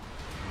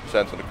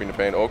sent on the Queen of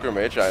Pain. Ogre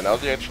Magi. Now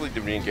they actually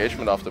did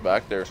re-engagement off the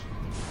back there.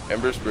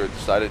 Ember Spirit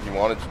decided he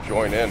wanted to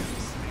join in.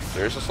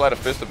 There's a Sleight of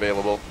Fist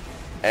available.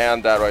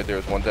 And that right there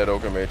is one dead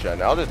Ogre Magi.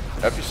 Now the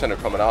Epicenter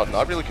coming out,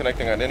 not really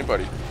connecting on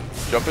anybody.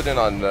 Jumping in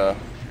on the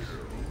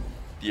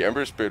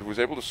Ember Spirit, who's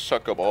able to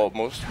suck up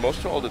most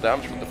of all the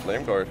damage with the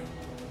Flame Guard.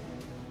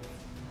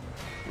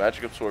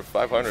 Magic Absorb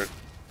 500.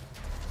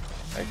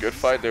 And good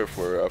fight there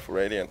for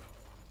Radiant.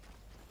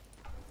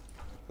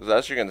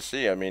 As you're gonna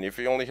see, I mean, if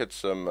he only hits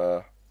some,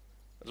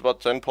 it's about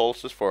 10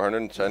 pulses for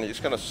 110, he's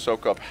gonna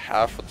soak up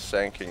half of the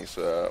Sand King's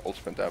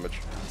ultimate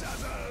damage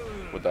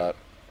with that.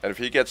 And if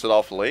he gets it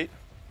off late,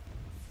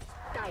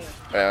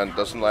 and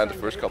doesn't land the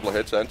first couple of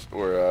hits,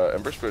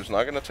 Ember Spirit's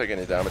not going to take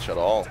any damage at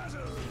all.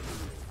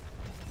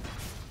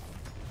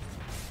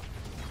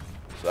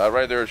 So that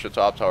right there is your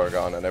top tower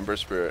gone, and Ember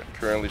Spirit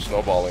currently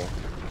snowballing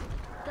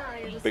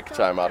big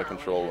time out of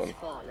control. And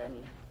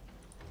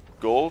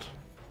gold,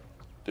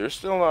 they're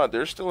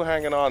still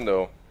hanging on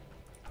though.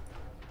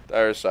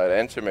 Dire side,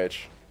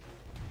 Anti-Mage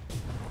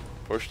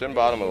pushed in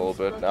bottom a little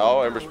bit.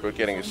 Now Ember Spirit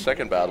getting his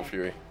second Battle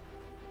Fury.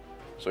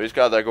 So he's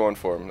got that going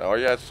for him. Now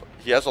he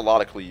has a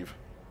lot of cleave.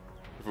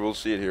 We'll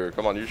see it here.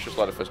 Come on, use your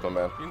Sleight of Fist, my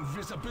man.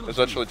 It's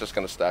actually just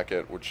going to stack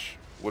it, which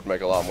would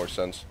make a lot more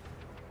sense.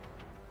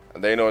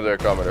 And they know they're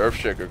coming.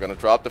 Earthshaker going to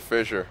drop the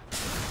Fissure.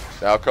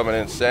 Now coming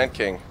in, Sand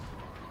King.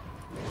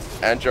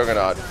 And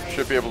Juggernaut.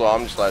 Should be able to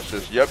Omni Slash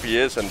this. Yep, he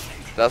is, and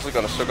that's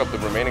going to suck up the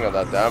remaining of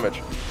that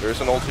damage. There is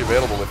an ulti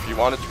available if you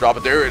wanted to drop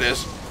it. There it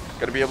is.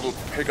 Going to be able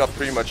to pick up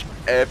pretty much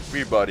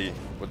everybody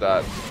with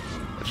that.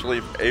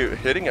 Actually,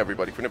 hitting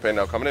everybody. Queen of Pain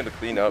now coming in to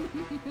clean up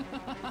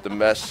the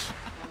mess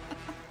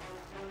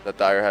that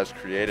Dire has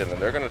created,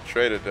 and they're going to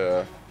trade it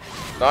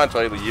not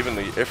entirely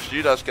evenly. If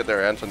she does get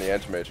their hands on the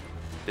Anti-Mage,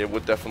 they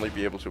would definitely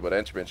be able to, but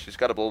Anti-Mage, she's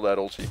got to blow that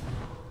ulti.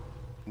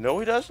 No,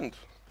 he doesn't,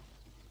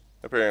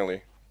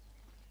 apparently.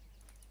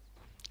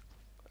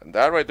 And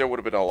that right there would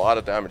have been a lot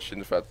of damage.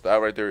 In fact, that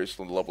right there is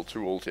the level 2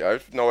 ulti. I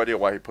have no idea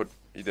why he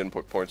didn't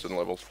put points in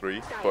level 3,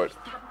 but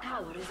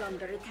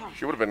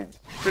she would have been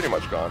pretty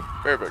much gone.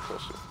 Very, very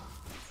close to.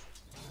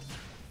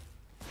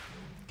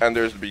 And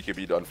there's the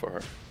BKB done for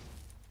her.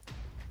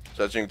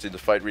 So as you can see, the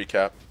fight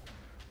recap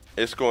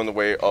is going the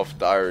way of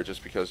Dire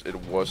just because it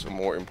was a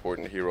more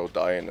important hero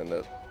dying in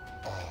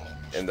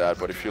that.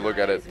 But if you look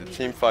at it, the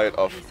team fight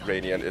of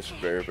Radiant is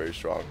very, very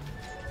strong.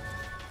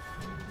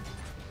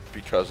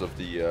 Because of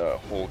the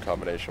whole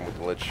combination with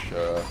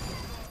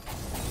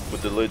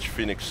the Lich,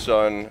 Phoenix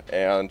Sun,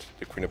 and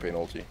the Queen of Pain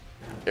ulti.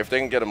 If they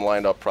can get them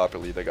lined up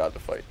properly, they got the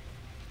fight.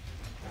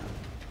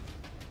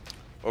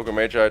 Ogre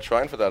Magi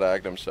trying for that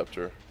Aghanim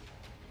Scepter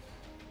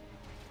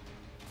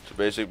to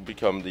basically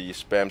become the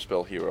spam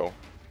spell hero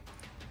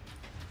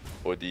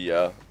or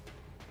the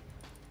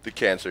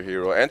cancer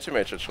hero.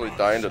 Anti-Mage actually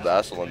dying to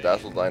Dazzle, and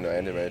Dazzle dying to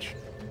Anti-Mage.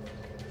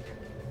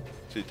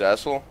 See,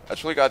 Dazzle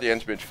actually got the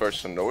Anti-Mage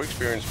first, so no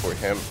experience for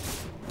him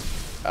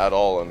at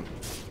all, and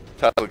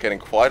Dazzle getting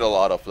quite a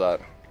lot of that.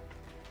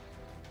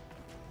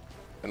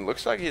 And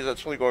looks like he's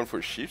actually going for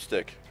a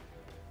Sheepstick,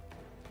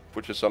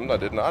 which is something I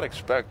did not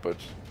expect, but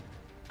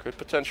could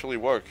potentially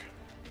work.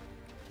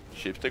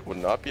 Sheepstick would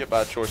not be a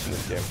bad choice in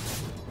this game,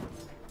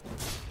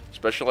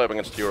 especially up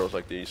against heroes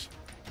like these.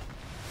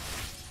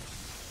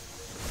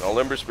 Now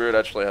Limber Spirit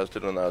actually has to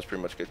do now is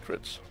pretty much get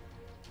crits.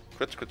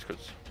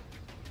 Crits.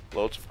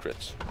 Loads of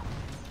crits.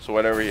 So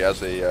whenever he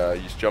has a,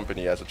 he's jumping,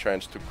 he has a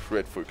chance to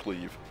crit for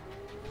cleave.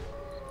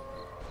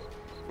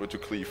 Or to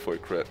cleave for a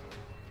crit.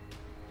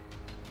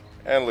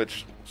 And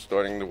Lich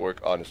starting to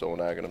work on his own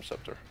Aghanim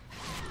Scepter.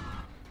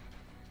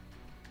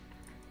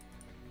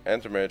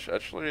 Anti-Mage,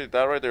 actually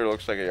that right there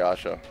looks like a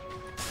Yasha.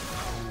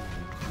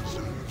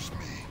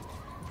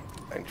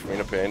 And Queen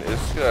of Pain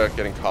is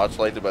getting caught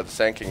slightly by the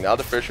Sand King. Now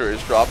the Fisher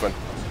is dropping.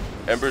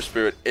 Ember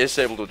Spirit is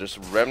able to just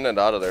remnant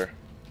out of there.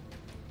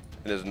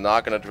 And is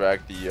not going to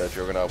drag the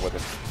Juggernaut with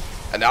him.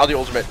 And now the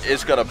ultimate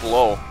is going to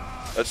blow.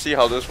 Let's see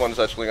how this one's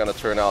actually going to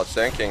turn out.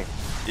 Sand King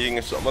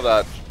eating some of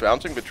that.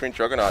 Bouncing between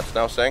Juggernauts.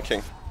 Now Sand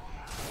King.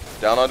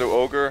 Down onto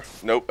Ogre.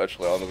 Nope,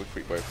 actually onto the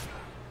Creep Wave.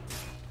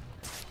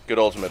 Good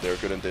ultimate there.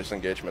 Good in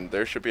disengagement.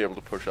 They should be able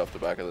to push off the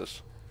back of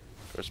this.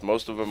 Because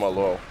most of them are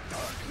low.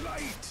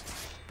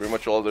 Pretty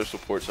much all of their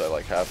supports are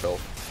like half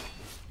health.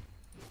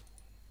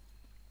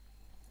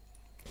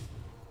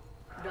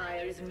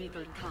 Dire's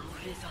middle tower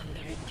is under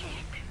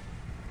attack.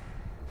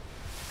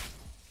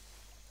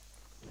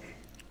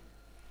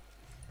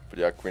 But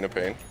yeah, Queen of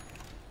Pain.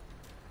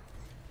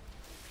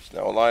 She's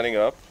now lining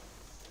up.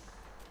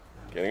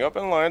 Getting up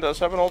in line. Does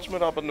have an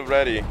ultimate up and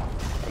ready.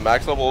 A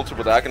max level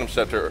ultimate with Aghanim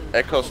Scepter.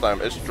 Echo Slam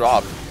is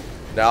dropped.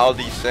 Now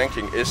the Sand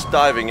King is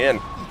diving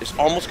in. Is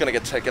almost going to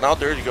get taken out.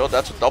 There you go.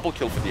 That's a double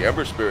kill for the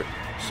Ember Spirit.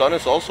 Sun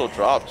is also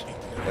dropped.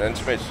 And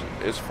Anti-Mage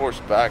is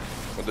forced back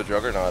with the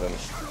Juggernaut. And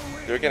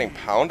they're getting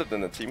pounded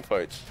in the team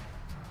fights.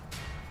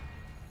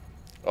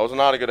 That was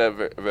not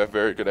a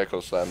very good Echo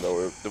Slam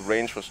though. The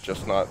range was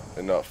just not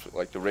enough.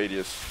 Like the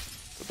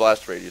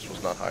blast radius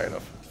was not high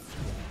enough.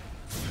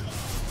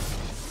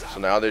 So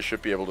now they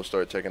should be able to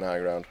start taking high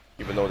ground.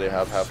 Even though they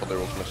have half of their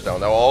ultimates down.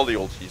 Now all the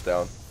ultis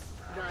down.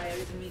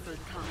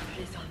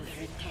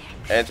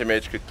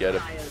 Anti-Mage could get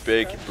a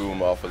big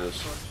boom off of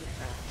this.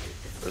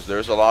 Because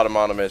there's a lot of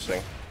mana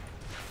missing.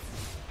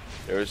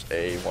 There's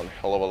one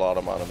hell of a lot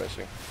of mana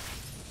missing.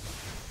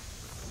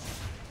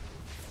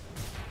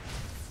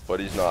 But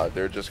he's not.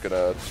 They're just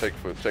gonna take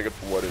it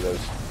for what it is.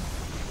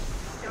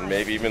 And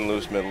maybe even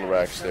lose middle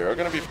racks. They are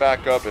gonna be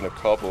back up in a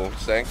couple.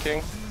 Sand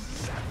King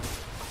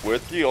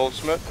with the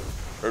ultimate.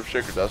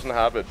 Earthshaker doesn't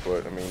have it,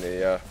 but I mean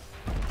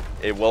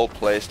a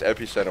well-placed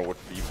epicenter would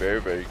be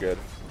very, very good.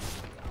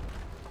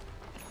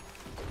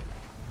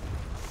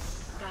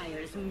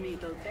 Dire's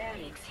middle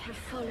barracks have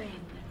fallen.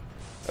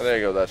 And there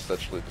you go, that's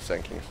actually the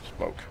Sand King's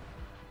smoke.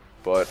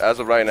 But as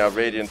of right now,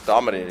 Radiant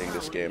dominating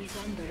this game.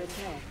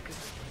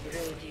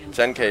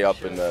 10k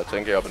up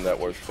in net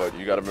worth, but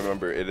you gotta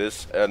remember it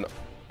is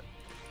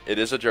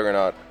a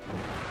Juggernaut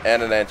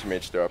and an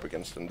Anti-Mage they're up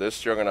against, and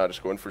this Juggernaut is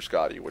going for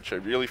Scotty, which I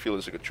really feel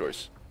is a good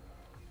choice.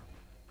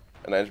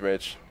 An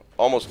Anti-Mage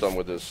almost done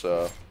with this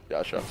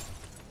Yasha.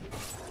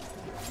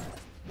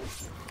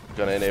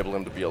 Gonna enable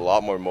him to be a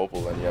lot more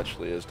mobile than he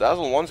actually is.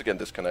 Dazzle once again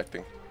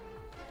disconnecting.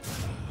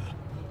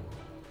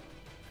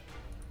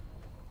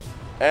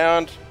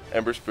 And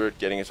Ember Spirit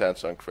getting his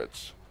hands on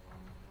crits.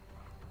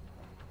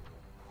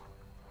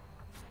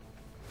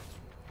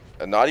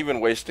 And not even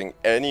wasting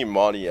any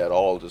money at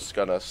all, just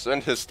gonna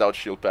send his Stout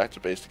Shield back to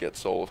base to get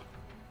sold.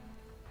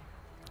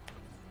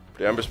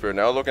 The Ember Spirit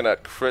now looking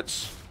at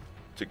crits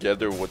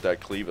together with that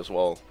cleave as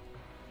well.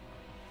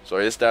 So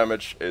his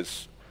damage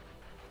is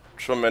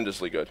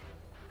tremendously good.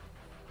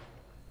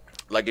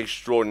 Like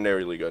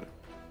extraordinarily good.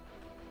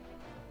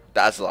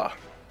 Dazzler.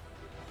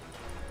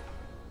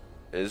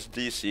 His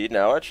DC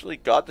now actually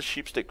got the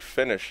Sheepstick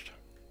finished.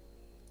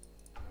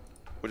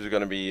 Which is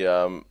gonna be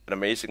an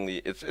amazingly,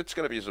 it's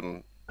gonna be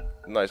some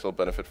nice little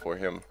benefit for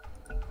him.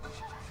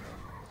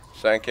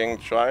 Sand King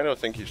he's trying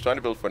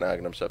to build for an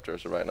Aghanim Scepter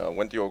so right now.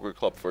 Went the Ogre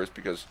Club first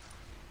because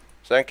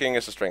Sand King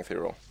is a strength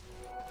hero.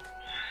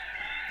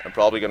 I'm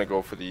probably gonna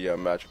go for the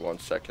magic one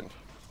second.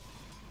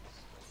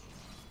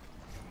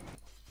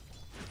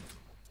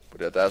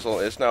 But yeah,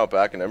 Dazzle is now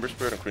back, and Ember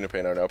Spirit and Queen of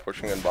Pain are now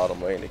pushing in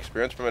bottom lane.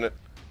 Experience per minute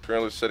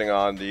currently sitting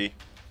on the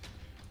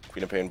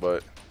Queen of Pain,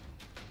 but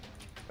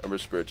Ember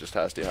Spirit just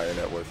has the higher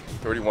net worth.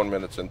 31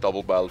 minutes in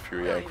double Battle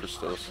Fury and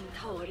Crystals.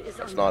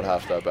 That's not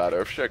half that bad.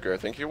 Earthshaker, I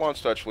think he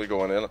wants to actually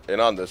go in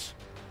on this.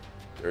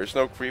 There is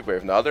no creep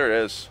wave. Now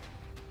there is.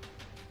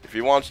 If he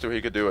wants to,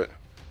 he could do it.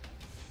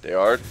 There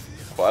are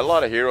quite a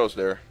lot of heroes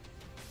there.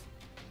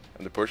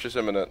 And the push is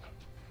imminent.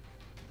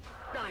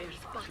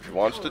 If he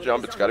wants to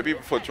jump, it's got to be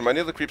before too many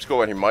of the creeps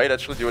go, and he might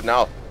actually do it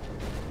now.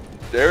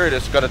 There it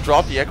is. Got to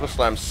drop the Echo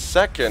Slam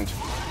second.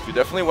 You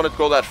definitely want to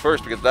go that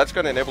first, because that's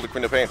going to enable the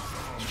Queen of Pain.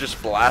 to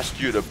just blast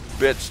you to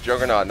bits.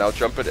 Juggernaut now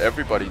jump at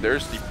everybody.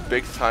 There's the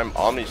big time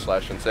Omni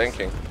Slash and Sand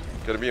King.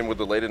 Gonna be in with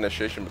the late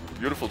initiation.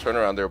 Beautiful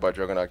turnaround there by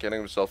Juggernaut, getting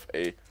himself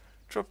a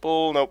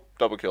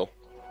double kill.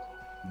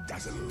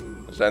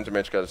 Sand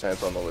Mitch got his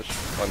hands on the Lich.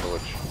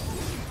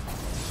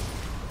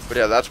 But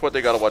yeah, that's what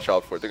they gotta watch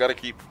out for. They gotta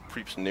keep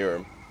creeps near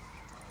him.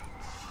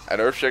 And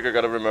Earthshaker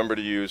gotta remember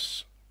to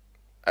use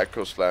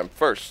Echo Slam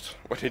first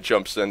when he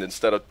jumps in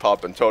instead of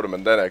pop and totem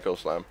and then Echo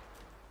Slam.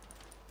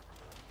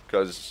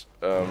 Because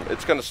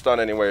it's gonna stun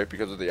anyway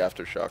because of the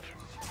aftershock.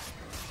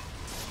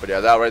 But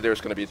yeah, that right there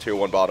is gonna be tier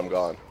 1 bottom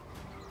gone.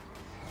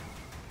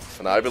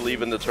 And I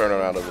believe in the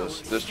turnaround of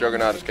this. This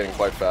Juggernaut is getting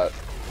quite fat.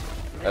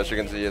 As you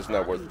can see, his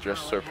net worth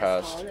just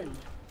surpassed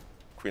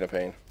Queen of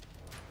Pain.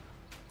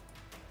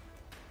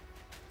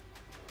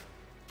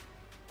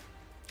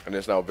 And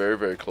is now very,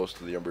 very close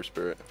to the Ember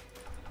Spirit.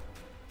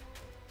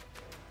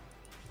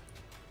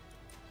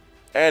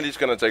 And he's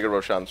gonna take a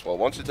Roshan as well.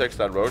 Once he takes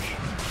that Rosh,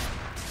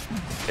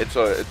 it's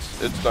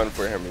done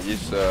for him.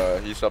 He's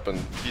up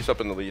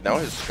in the lead. Now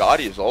his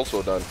Scotty is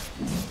also done.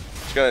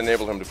 It's gonna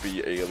enable him to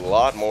be a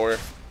lot more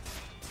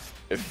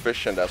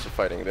efficient as a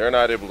fighting. They're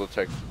not able to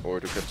take or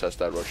to contest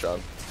that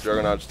Roshan.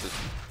 Juggernaut's just,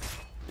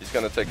 he's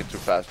gonna take it too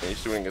fast, and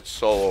he's doing it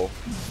solo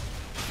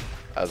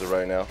as of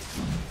right now.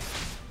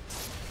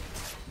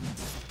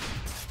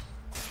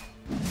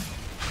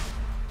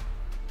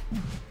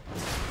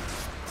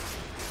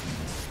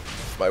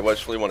 Might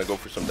actually want to go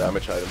for some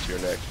damage items here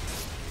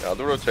next. Now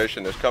the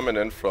rotation is coming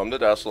in from the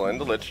Dazzle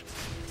and the Lich.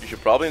 You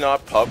should probably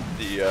not pop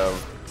the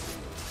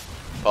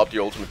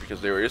ultimate because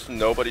there is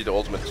nobody to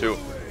ultimate to.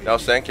 Now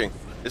Sand King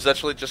is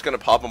actually just going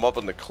to pop him up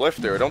on the cliff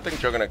there. I don't think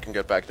Juggernaut can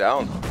get back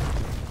down.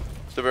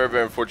 It's a very,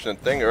 very unfortunate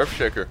thing.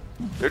 Earthshaker,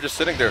 they're just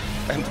sitting there.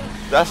 And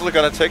Dazzle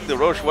going to take the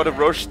Rosh. What a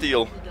Rosh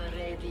steal.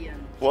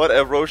 What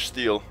a Rosh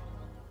steal.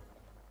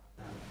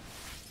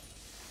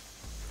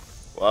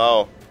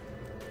 Wow.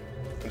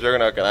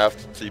 Juggernaut gonna have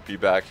to TP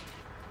back.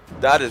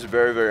 That is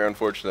very, very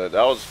unfortunate.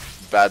 That was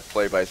bad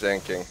play by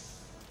Sand King.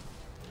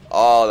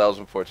 Oh, that was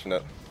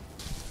unfortunate.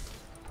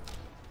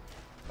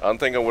 I don't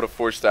think I would have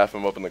forced staff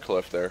him up in the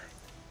cliff there.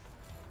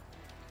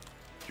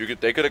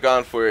 They could have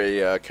gone for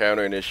a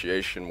counter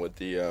initiation with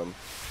the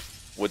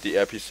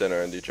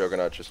epicenter and the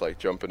Juggernaut just like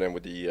jumping in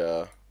with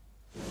the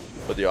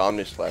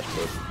Omni Slash.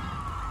 But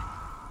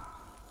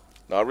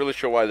not really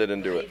sure why they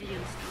didn't do it.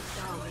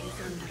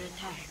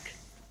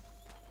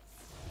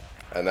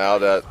 And now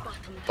that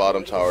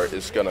bottom tower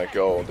is gonna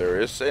go. There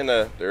is an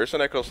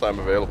Echo Slam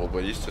available,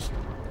 but he's just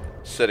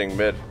sitting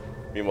mid.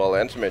 Meanwhile,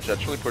 Antimage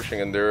actually pushing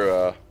in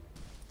their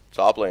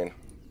top lane.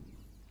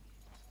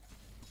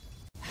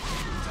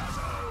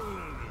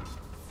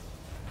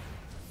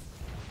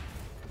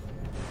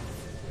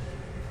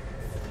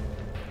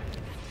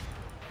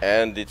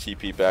 And the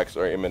TP backs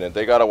are imminent.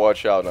 They gotta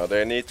watch out now.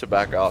 They need to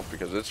back off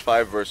because it's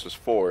 5 versus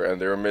 4 and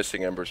they're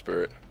missing Ember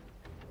Spirit.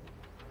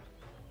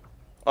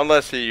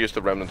 Unless he used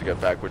the Remnant to get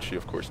back, which he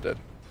of course did.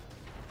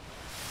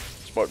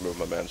 Smart move,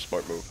 my man,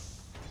 smart move.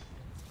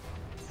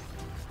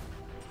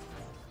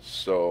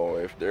 So,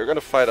 if they're gonna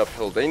fight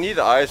uphill, they need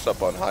eyes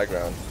up on high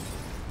ground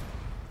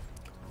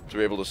to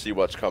be able to see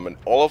what's coming.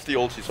 All of the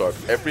ultis are,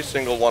 every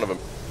single one of them.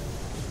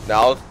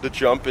 Now the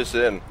jump is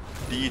in.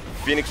 The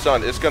Phoenix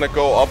Sun is gonna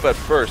go up at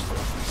first.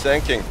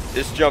 Sand King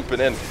is jumping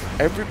in.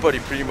 Everybody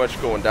pretty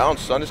much going down.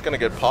 Sun is gonna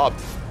get popped.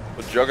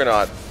 But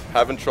Juggernaut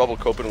having trouble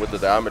coping with the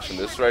damage, and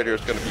this right here is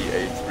going to be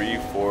a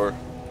 3-4,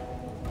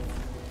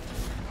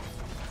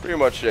 pretty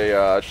much a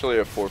actually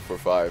a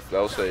 4-4-5. That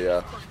was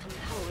a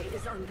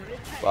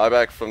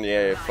buyback from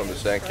the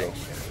Sand King.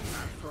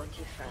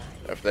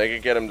 If they can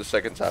get him the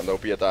second time, there'll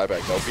be a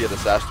dieback. There'll be a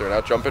disaster.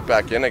 Now jump it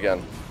back in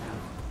again.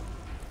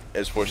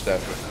 Is forced to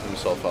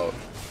himself out.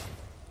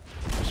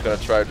 Just gonna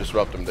try to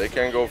disrupt him. They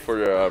can go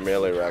for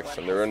melee racks,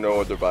 and there are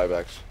no other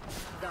buybacks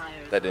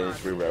that they need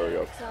to be wary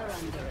of.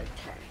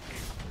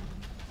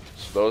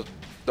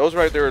 Those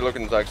right there are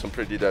looking like some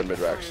pretty dead mid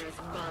racks.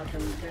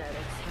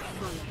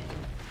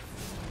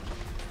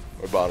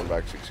 Or bottom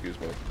racks, excuse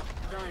me.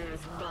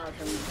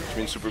 Which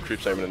means super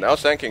creeps aiming in. Now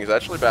Sand King is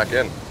actually back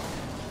in.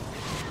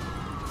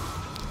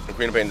 And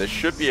Queen of Pain, they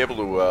should be able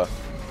to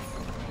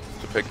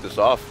pick this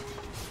off.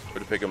 Or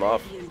to pick him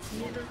off.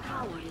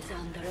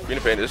 Queen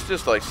of Pain is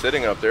just like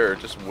sitting up there,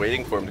 just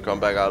waiting for him to come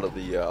back out of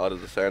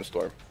the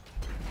sandstorm.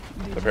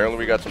 Apparently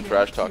we got some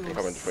trash talking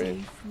coming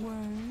between.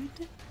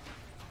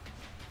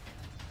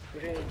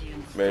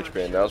 Mage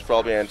Bane, that was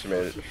probably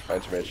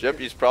Anti-Mage. Yep,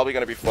 he's probably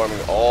going to be farming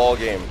all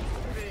game.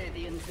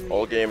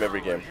 All game, every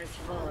game.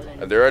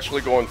 And they're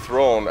actually going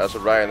Throne as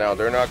of right now.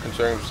 They're not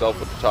concerning themselves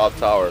with the top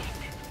tower.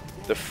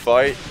 The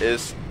fight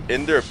is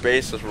in their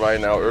base as of right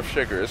now.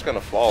 Earthshaker is going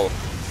to fall.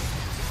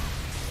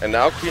 And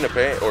now Queen of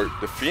Pain, or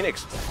the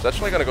Phoenix, is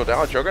actually going to go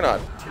down.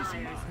 Juggernaut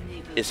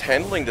is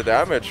handling the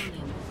damage.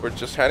 We're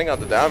just handing out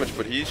the damage,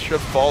 but he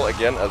should fall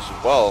again as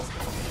well.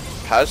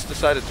 Has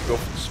decided to go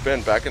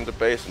spin back into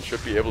base and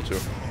should be able to.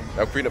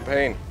 Now Queen of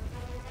Pain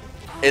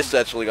is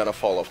actually going to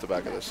fall off the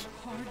back of this.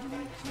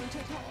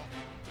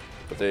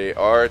 But they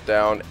are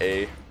down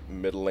a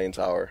middle lane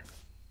tower.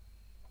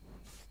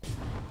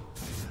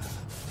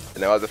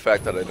 And now the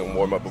fact that I don't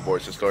warm up a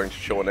voice is starting to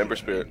show an Ember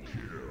Spirit.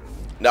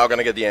 Now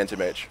gonna get the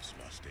anti-mage.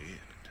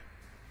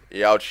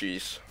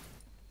 Ouchies.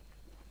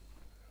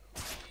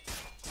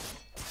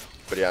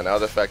 But yeah, now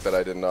the fact that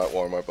I did not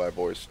warm up my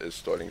voice is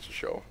starting to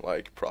show,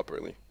 like,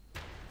 properly.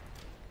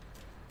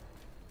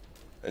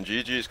 And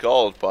GG's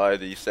called by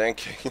the Sand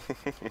King.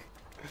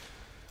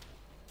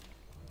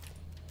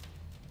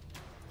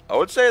 I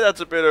would say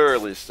that's a bit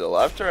early still.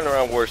 I've turned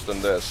around worse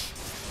than this.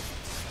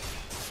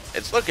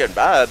 It's looking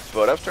bad,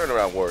 but I've turned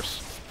around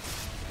worse.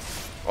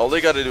 All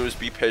they gotta do is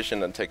be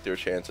patient and take their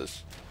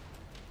chances.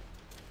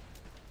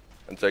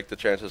 And take the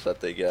chances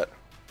that they get.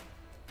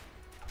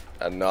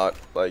 And not,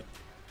 like,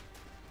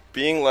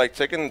 being like,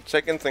 taking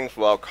things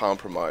without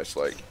compromise.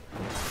 Like,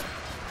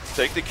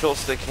 take the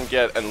kills they can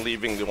get and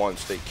leaving the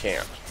ones they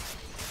can't.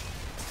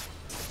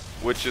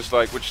 Which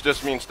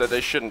just means that they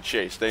shouldn't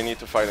chase. They need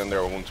to fight on their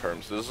own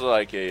terms. This is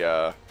like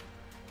a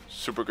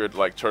super good,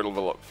 like,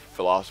 turtle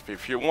philosophy.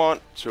 If you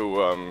want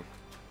to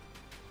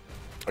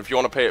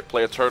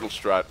play a turtle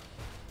strat,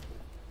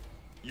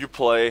 you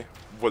play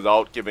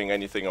without giving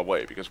anything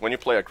away. Because when you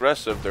play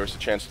aggressive, there's a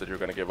chance that you're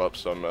going to give up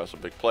some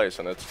big plays,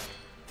 and it's,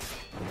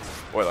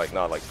 well, like,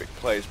 not like big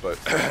plays, but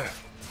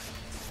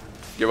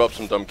give up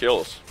some dumb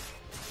kills.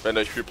 And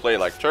if you play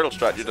like turtle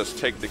strat, you just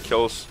take the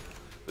kills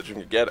that you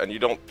can get, and you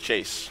don't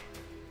chase.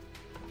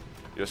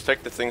 You just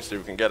take the things that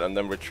you can get and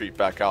then retreat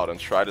back out and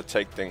try to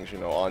take things, you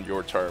know, on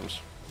your terms.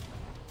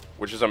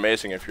 Which is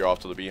amazing if you're off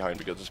to the behind,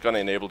 because it's going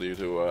to enable you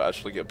to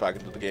actually get back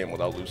into the game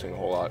without losing a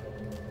whole lot.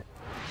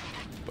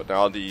 But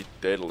now the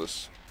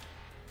Daedalus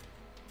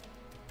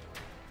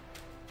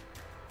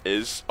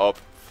is up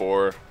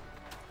for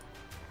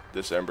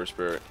this Ember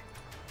Spirit.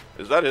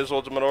 Is that his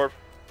ultimate orb?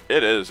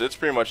 It is. It's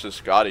pretty much the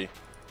Scotty.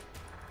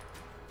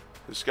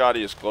 The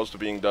Scotty is close to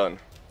being done.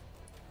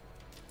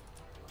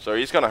 So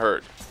he's going to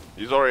hurt.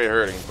 He's already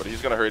hurting, but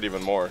he's going to hurt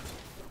even more.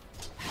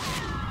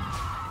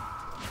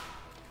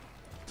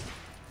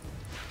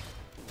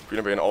 Queen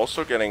of Bane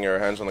also getting her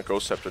hands on the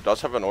Ghost Scepter.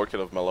 Does have an Orchid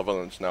of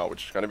Malevolence now,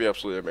 which is going to be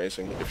absolutely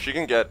amazing. If she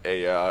can get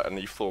an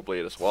E-Flow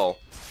Blade as well,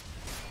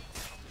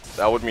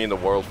 that would mean the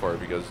world for her,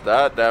 because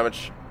that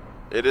damage,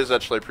 it is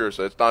actually pure,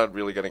 so it's not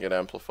really going to get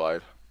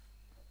amplified.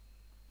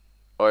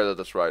 Oh yeah,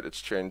 that's right.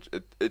 It's changed.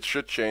 It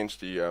should change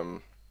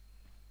the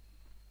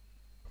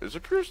Is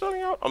it pure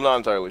starting out? I'm not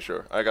entirely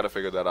sure. I gotta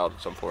figure that out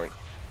at some point.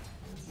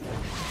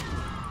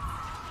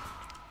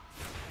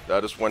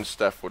 That is when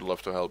Steph would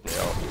love to help me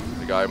out.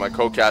 The guy, my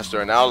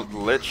co-caster, and now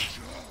Lich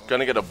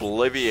gonna get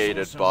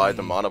obliviated by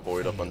the Mana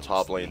Void up on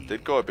top lane.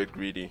 Did go a bit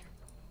greedy.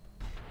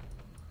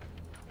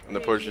 And the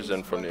push is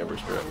in from the Ember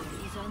Spirit.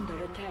 He's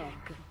under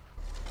attack.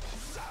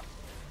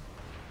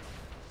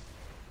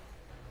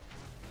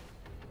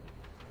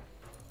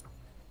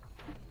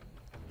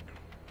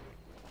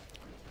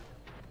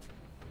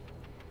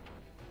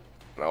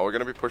 Now we're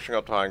going to be pushing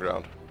up to high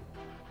ground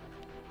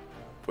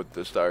with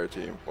this Dire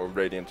team, or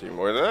Radiant team.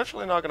 We're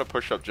actually not going to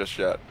push up just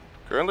yet.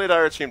 Currently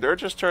Dire team, they're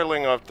just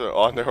turtling up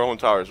on their own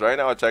towers. Right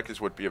now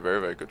Attackers would be a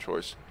very, very good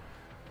choice.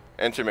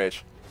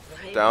 Anti-Mage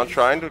down,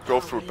 trying to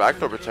go through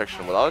backdoor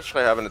protection without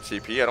actually having a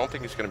TP. I don't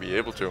think he's going to be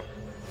able to.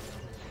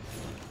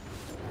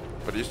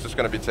 But he's just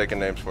going to be taking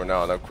names for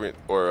now. Now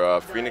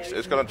Phoenix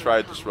is going to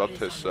try to disrupt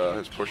his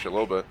push a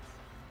little bit.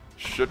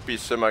 Should be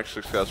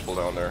semi-successful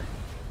down there.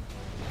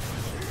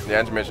 The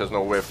Anti-Mage has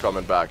no way of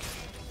coming back.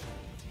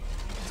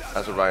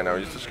 As of right now,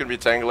 he's just going to be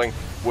tangling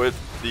with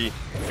the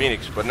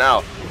Phoenix. But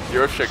now, the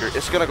Earthshaker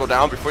is going to go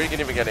down before you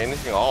can even get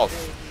anything off.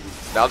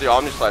 Now the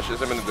Omni Slash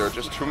is imminent. There are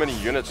just too many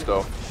units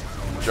though.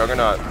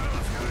 Juggernaut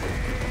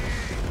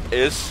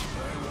is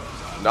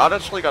not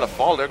actually going to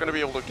fall. They're going to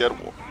be able to get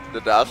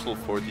the Dazzle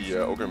for the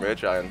Ogre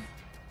Magi.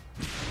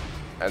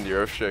 And the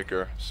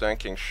Earthshaker. Sand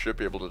King should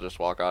be able to just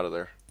walk out of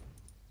there.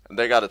 And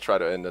they got to try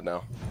to end it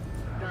now.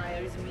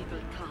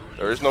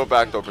 There is no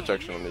backdoor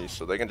protection on these,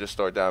 so they can just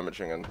start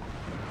damaging. And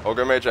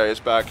Ogre Magi is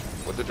back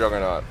with the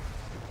Juggernaut.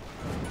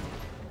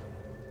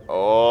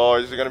 Oh,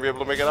 is he going to be able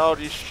to make it out?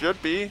 He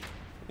should be.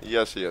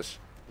 Yes, he is.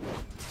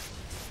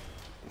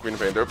 Queen of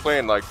Pain, they're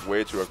playing like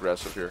way too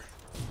aggressive here.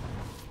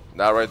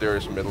 Now right there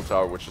is a middle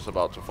tower which is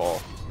about to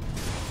fall.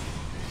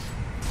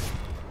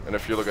 And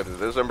if you look at it,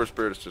 this Ember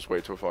Spirit is just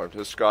way too farmed.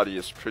 His Scotty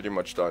is pretty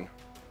much done.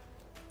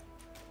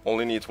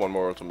 Only needs one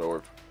more ultimate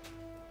orb.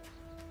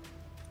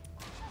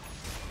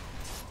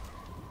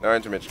 Now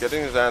Anti-Mage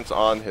getting his hands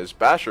on his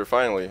Basher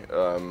finally.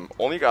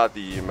 Only got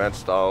the Mad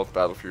Style,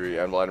 Battle Fury,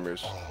 and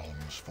Vladimir's.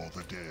 Alms for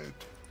the dead.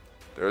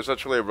 There is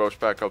actually a Roach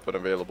back up and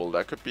available.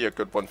 That could be a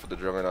good one for the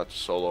Juggernaut to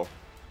solo.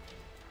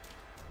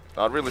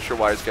 Not really sure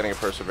why he's getting a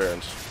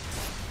Perseverance.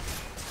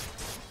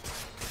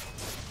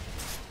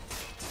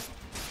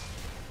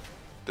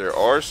 There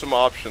are some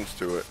options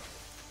to it.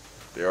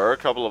 There are a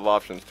couple of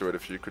options to it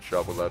if you could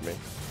shop will let me.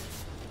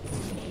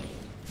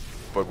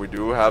 But we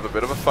do have a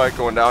bit of a fight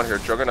going down here.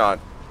 Juggernaut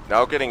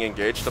now getting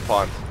engaged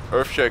upon.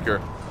 Earthshaker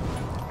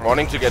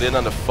wanting to get in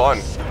on the fun.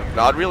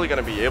 Not really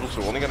going to be able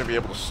to. Only going to be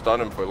able to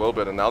stun him for a little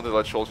bit. And now the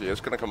Lich Ulti is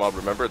going to come out.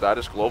 Remember, that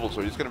is global,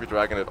 so he's going to be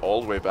dragging it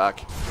all the way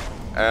back.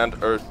 and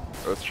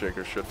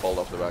Earthshaker should fall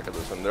off the back of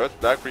this, and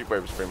that creep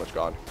wave is pretty much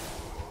gone.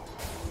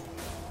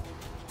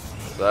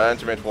 The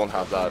Anti-Mage won't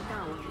have that.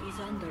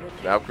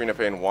 Now Queen of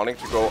Pain wanting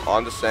to go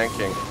on the Sand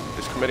King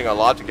is committing a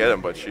lot to get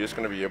him, but she is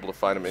going to be able to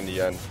find him in the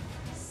end.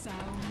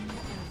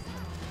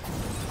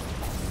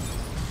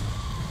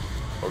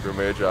 Ogre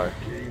Magi.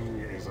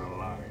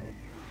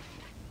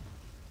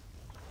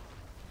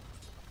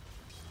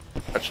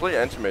 Actually,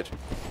 Anti-Mage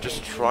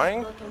just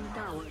trying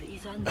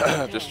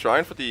just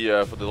trying for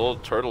the little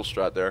turtle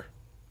strat there.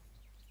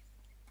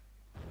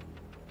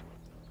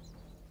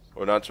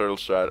 Or not turtle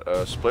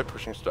strat, split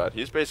pushing strat.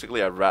 He's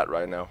basically a rat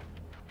right now,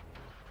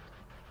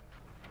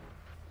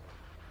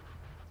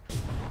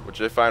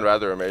 which I find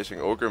rather amazing.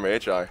 Ogre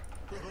Magi.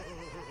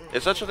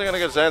 It's actually gonna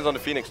get Zans on the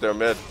Phoenix there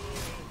mid,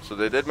 so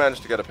they did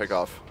manage to get a pick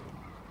off.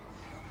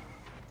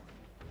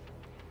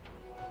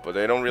 But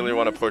they don't really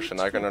want to push,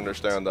 and I can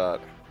understand that.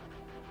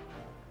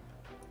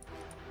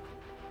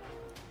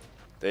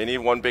 They need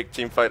one big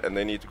team fight, and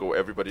they need to go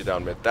everybody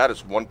down mid. That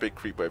is one big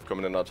creep wave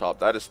coming in on top.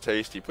 That is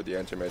tasty for the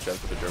Anti-Mage and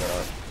for the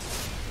Juggernaut.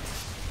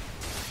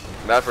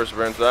 And that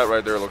Perseverance, that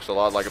right there looks a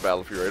lot like a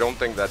Battle Fury. I don't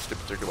think that's the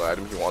particular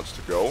item he wants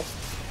to go,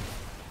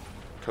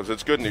 because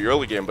it's good in the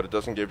early game, but it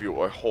doesn't give you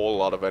a whole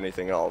lot of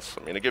anything else.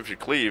 I mean, it gives you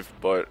Cleave,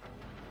 but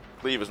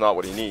Cleave is not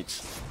what he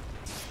needs.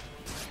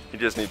 He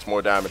just needs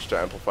more damage to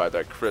amplify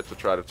that crit to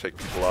try to take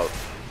people out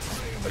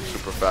like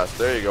super fast.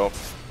 There you go.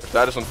 If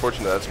that is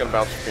unfortunate, that's going to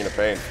bounce the Queen of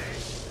Pain.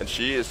 And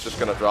she is just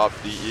going to drop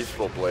the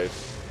Ethereal Blade.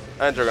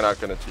 And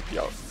Juggernaut going to TP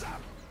out.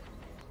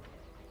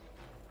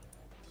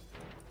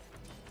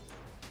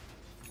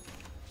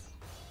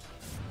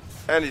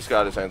 And he's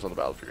got his hands on the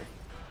Battle Fury.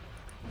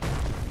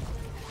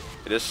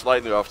 It is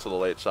slightly off to the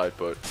late side,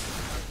 but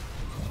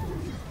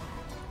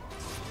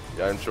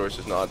the item choice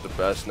is not the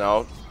best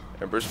now.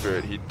 Ember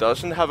Spirit, he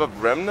doesn't have a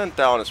Remnant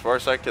down as far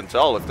as I can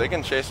tell. If they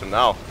can chase him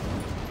now.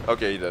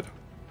 Okay, he did.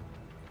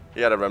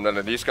 He had a Remnant,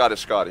 and he's got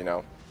his Scotty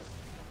now.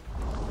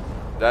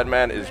 That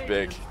man is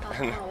big.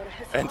 And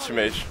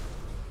Anti-Mage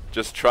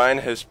just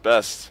trying his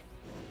best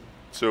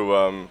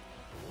to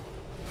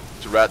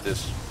rat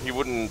this. He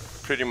wouldn't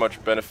pretty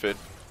much benefit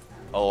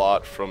a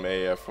lot from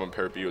a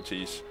pair of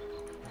BOTs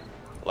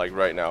like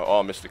right now.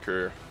 Oh, missed the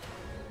courier.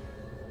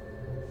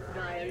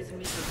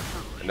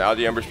 And now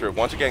the Ember Spirit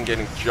once again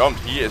getting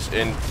jumped. He is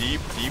in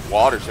deep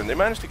waters, and they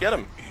managed to get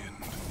him.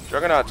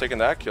 Juggernaut taking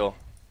that kill.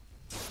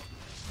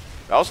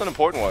 That was an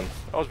important one.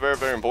 That was very,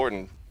 very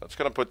important. That's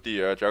gonna put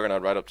the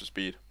Juggernaut right up to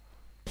speed.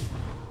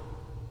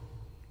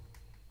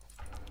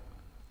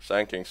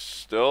 Sand King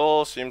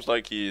still seems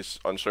like he's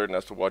uncertain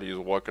as to what he's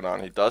working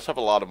on. He does have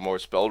a lot of more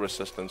spell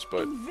resistance,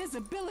 but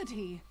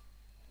invisibility.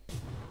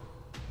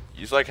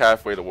 He's like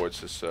halfway towards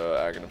his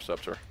Aghanim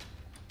Scepter.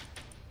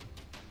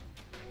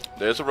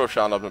 There's a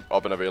Roshan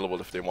up and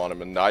available if they want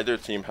him, and neither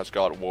team has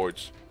got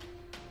wards.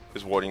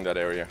 Is warding that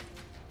area.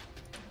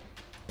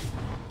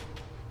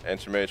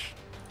 Anti-Mage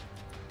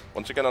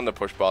once again on the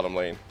push bottom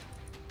lane.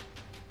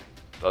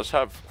 Does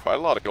have quite a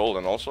lot of gold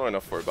and also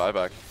enough for a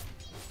buyback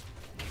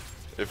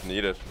if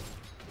needed.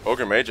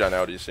 Ogre Magi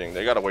now DCing.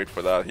 They gotta wait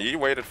for that. He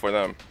waited for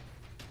them.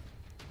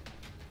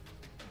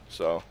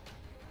 So,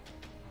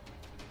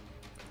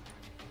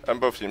 and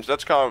both teams.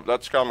 That's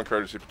common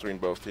courtesy between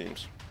both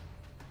teams.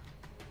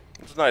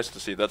 It's nice to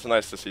see. That's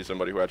nice to see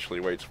somebody who actually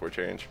waits for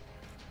change.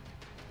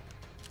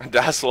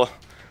 Dazzle,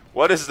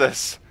 what is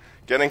this?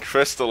 Getting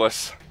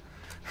Crystallis.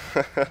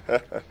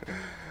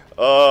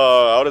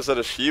 I would have said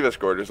a Shiva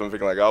scored or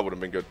something like that would have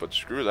been good, but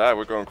screw that.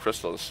 We're going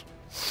Crystallis.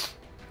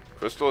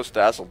 Crystallis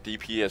Dazzle,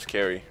 DPS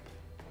carry.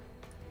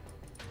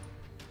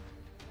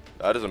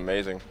 That is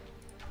amazing.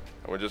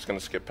 And we're just gonna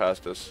skip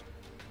past this.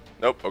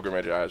 Nope, Ogre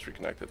Magi has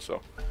reconnected,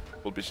 so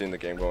we'll be seeing the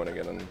game going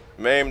again. And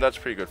Maim, that's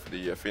pretty good for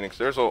the Phoenix.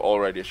 There's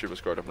already a Shiva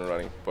squad up and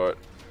running, but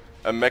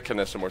a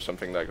mechanism or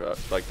something like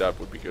that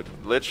would be good.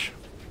 Lich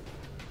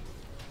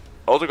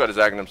also got his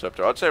Aghanim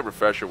Scepter. I'd say a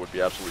Refresher would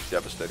be absolutely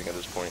devastating at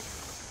this point.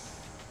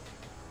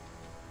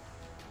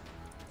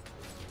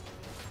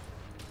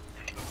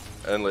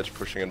 And Lich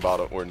pushing in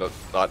bottom, or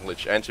not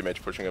Lich,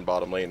 Anti-Mage pushing in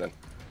bottom lane, and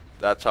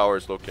that tower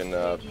is looking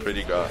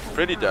pretty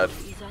dead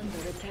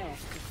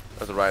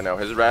as of right now.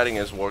 His ratting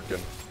is working.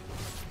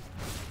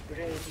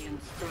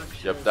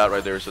 Yep, that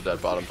right there is a dead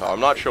bottom tower.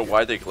 I'm not sure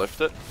why they glyphed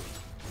it,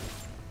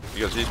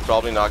 because he's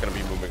probably not going to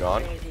be moving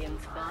on.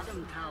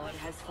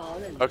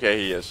 Okay,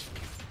 he is.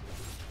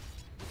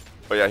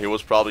 But yeah, he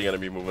was probably going to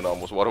be moving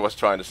on, was what I was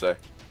trying to say.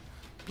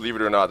 Believe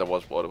it or not, that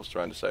was what I was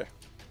trying to say.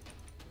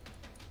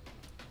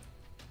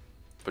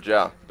 But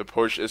yeah, the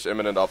push is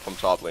imminent up from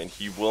top lane.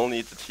 He will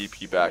need the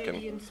TP back,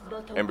 and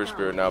Ember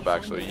Spirit now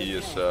back, so he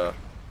is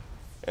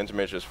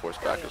Anti-Mage is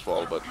forced back as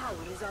well. But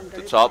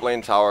the top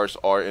lane towers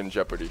are in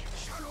jeopardy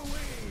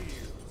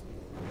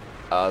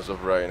as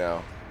of right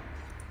now.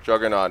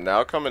 Juggernaut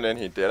now coming in.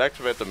 He did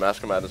activate the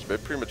Mask of Madness a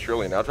bit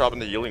prematurely. Now dropping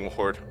the healing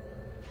ward.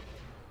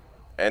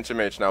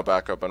 Anti-Mage now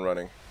back up and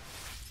running.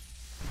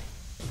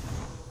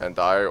 And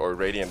Dire or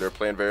Radiant, they're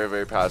playing very,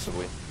 very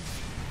passively.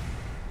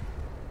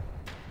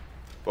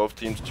 Both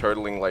teams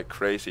turtling like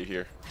crazy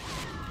here.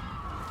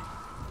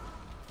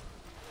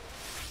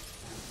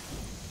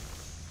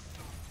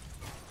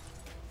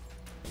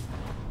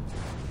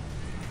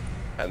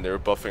 and they're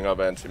buffing up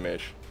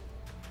anti-mage.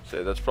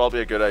 So that's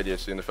probably a good idea,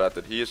 seeing the fact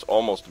that he is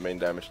almost the main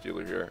damage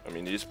dealer here. I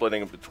mean, he's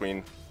splitting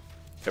between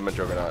him and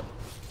Juggernaut.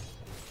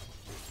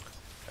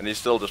 And he's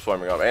still just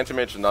farming up.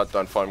 Anti-mage is not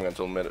done farming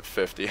until minute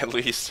 50 at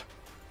least.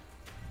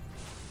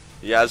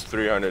 He has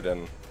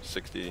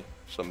 360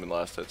 something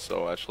last hit,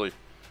 so actually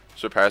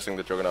surpassing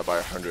the Juggernaut by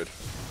 100,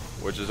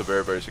 which is a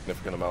very, very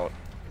significant amount.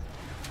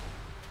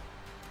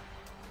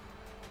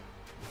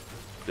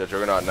 Yeah,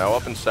 Juggernaut now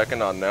up in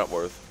second on net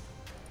worth.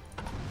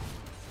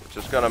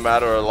 Which is going to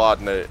matter a lot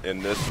in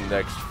this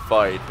next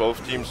fight.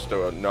 Both teams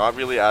still not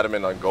really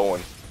adamant on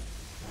going.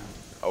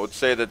 I would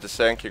say that the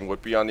Sand King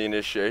would be on the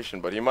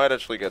initiation, but he might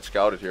actually get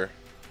scouted here.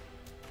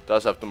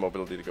 Does have the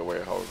mobility to get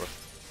away, however.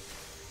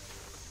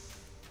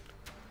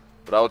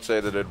 But I would say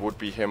that it would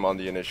be him on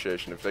the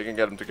initiation. If they can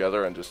get him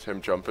together and just him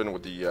jumping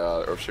with the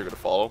Earthshaker to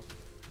follow,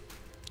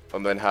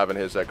 and then having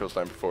his Echo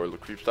Slam before the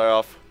creeps die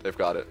off, they've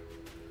got it.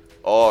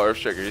 Oh,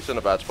 Earthshaker, he's in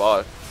a bad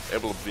spot.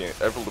 Able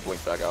to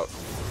blink back out.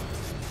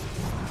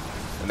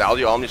 And now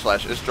the Omni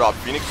Slash is dropped.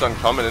 Phoenix Sun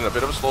coming in, a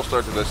bit of a slow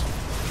start to this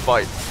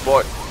fight,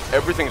 but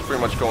everything's pretty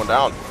much going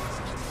down.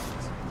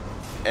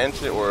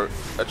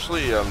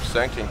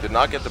 Sand King did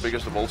not get the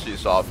biggest of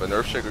ultis off, and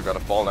Earthshaker got to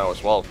fall now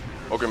as well.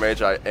 Ogre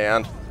Magi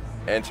and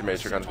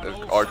Anti-Mage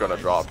are gonna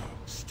drop.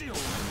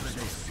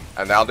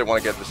 And now they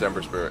want to get this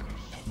Ember Spirit,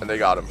 and they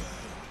got him.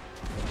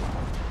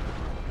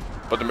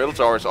 But the middle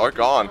towers are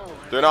gone.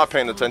 They're not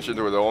paying attention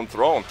to their own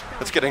throne.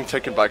 It's getting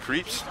taken by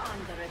creeps.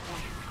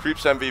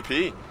 Creeps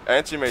MVP.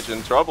 Anti-Mage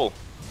in trouble.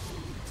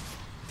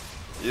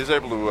 He is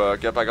able to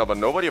get back up, but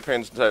nobody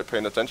paying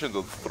attention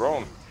to the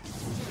throne.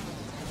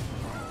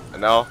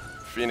 And now,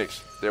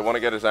 Phoenix. They want to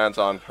get his hands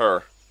on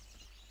her.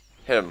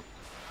 Him.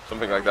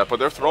 Something like that. But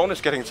their throne is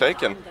getting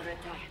taken.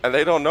 And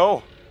they don't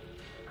know.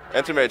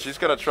 Anti-Mage, he's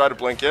going to try to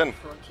blink in.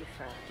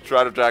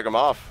 Try to drag him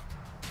off.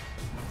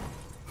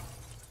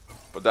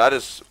 But that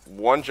is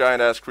one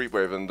giant-ass creep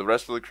wave, and the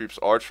rest of the creeps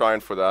are trying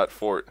for that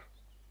fort.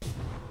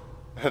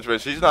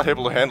 He's not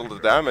able to handle the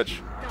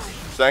damage.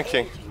 Sand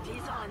King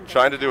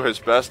trying to do his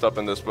best up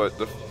in this, but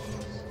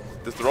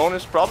the throne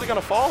is probably going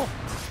to fall.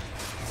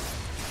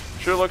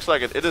 Sure looks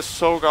like it. It is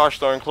so gosh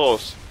darn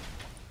close.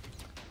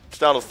 It's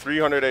down to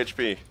 300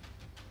 HP.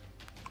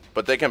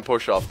 But they can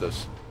push off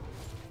this.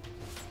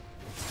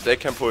 They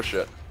can push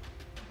it.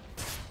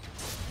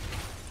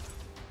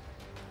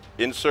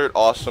 Insert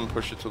awesome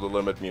push it to the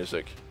limit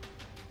music.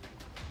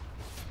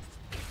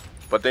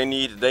 But they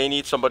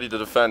need somebody to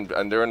defend,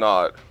 and they're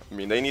not. I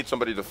mean, they need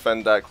somebody to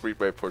defend that creep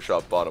wave push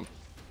off bottom.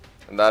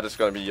 And that is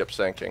going to be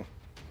Sand King,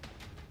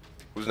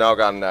 who's now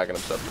got an Aghanim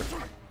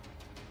Scepter.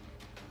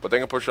 But they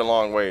can push a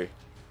long way.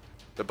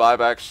 The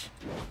buybacks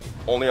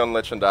only on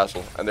Lich and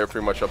Dazzle, and they're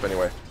pretty much up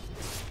anyway.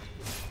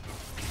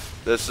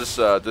 This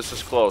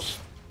is close.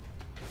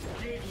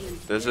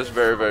 This is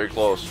very, very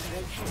close.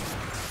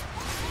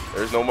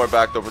 There's no more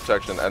backdoor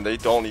protection, and they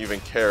don't even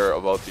care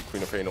about the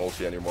Queen of Pain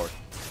ulti anymore.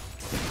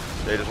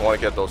 They just want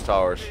to get those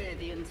towers.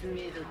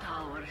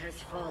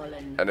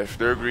 And if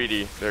they're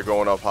greedy, they're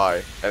going up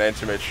high. And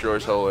Anti-Mage sure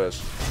as hell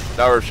is.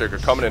 Now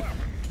Earthshaker coming in.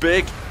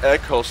 Big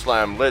Echo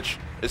Slam. Lich,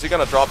 is he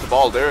going to drop the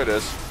ball? There it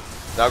is.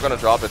 Now going to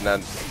drop it, and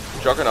then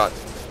Juggernaut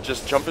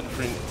just jumping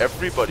between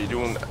everybody,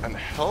 doing a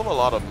hell of a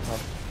lot of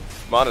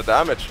amount of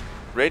damage.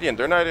 Radiant,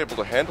 they're not able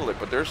to handle it,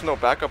 but there's no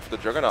backup for the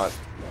Juggernaut.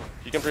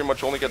 He can pretty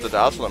much only get the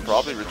Dazzle and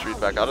probably retreat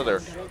back out of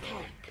there.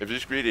 If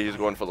he's greedy, he's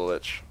going for the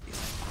Lich.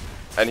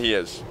 And he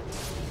is.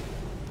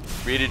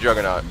 Greedy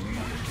Juggernaut.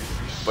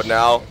 But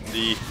now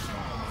the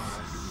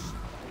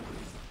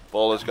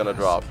ball is going to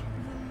drop.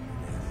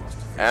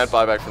 And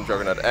buyback from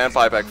Juggernaut. And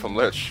buyback from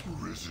Lich.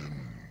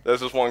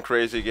 This is one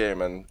crazy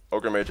game, and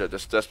Ogre Magi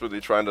just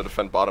desperately trying to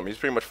defend bottom. He's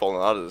pretty much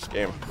fallen out of this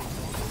game.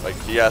 Like,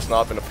 he has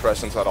not been a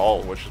presence at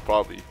all, which is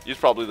he's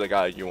probably the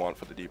guy you want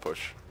for the D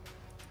push.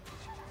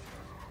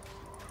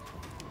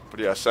 But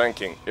yeah, Sand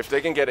King, if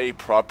they can get a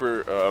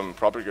proper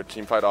good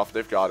team fight off,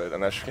 they've got it.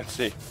 And as you can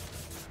see,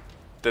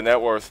 the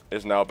net worth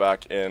is now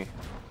back in.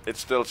 It's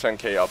still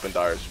 10k up in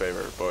Dire's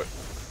favor, but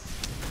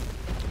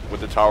with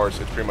the towers,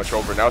 it's pretty much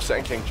over. Now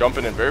Sand King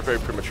jumping in very, very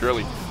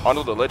prematurely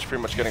onto the Lich,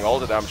 pretty much getting all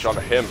the damage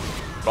onto him.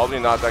 Probably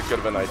not that good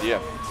of an idea.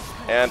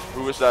 And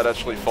who is that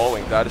actually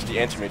falling? That is the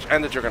Anti-Mage,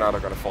 and the Juggernaut are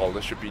going to fall.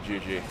 This should be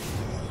GG.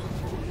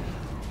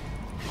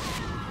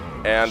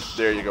 And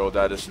there you go,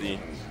 that is the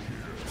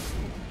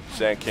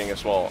Sand King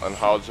as well. And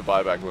how's the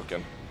buyback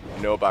looking?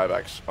 No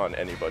buybacks on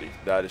anybody.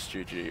 That is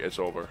GG. It's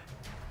over.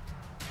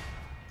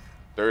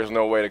 There is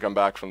no way to come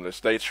back from this.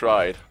 They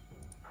tried.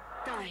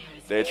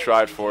 They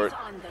tried for it,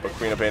 but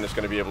Queen of Pain is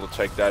going to be able to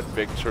take that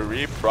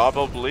victory,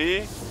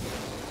 probably.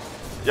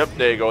 Yep,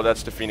 there you go.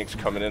 That's the Phoenix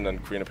coming in,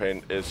 and Queen of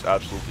Pain is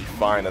absolutely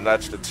fine. And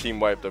that's the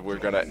team wipe that we're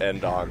going to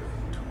end on.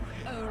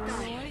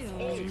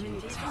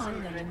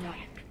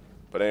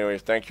 But anyway,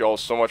 thank you all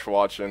so much for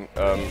watching.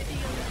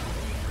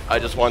 I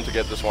just wanted to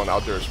get this one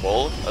out there as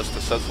well as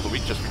the sets of the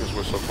week, just because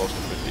we're so close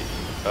to 50.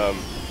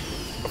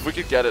 If we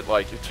could get it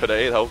like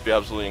today, that would be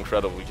absolutely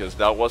incredible, because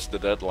that was the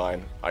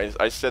deadline.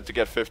 I said to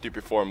get 50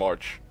 before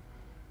March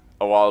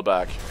a while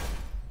back,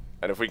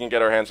 And if we can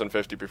get our hands on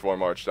 50 before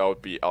March, I'll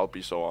be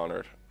so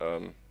honored.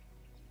 And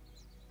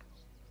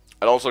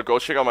also go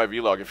check out my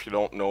vlog if you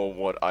don't know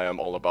what I am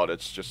all about.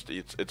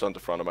 It's on the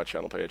front of my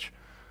channel page.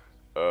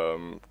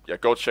 Yeah,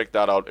 go check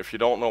that out. If you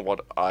don't know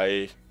what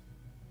I'm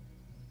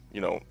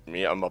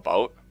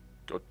about,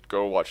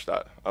 go watch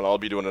that. And I'll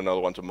be doing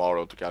another one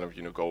tomorrow to kind of,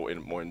 go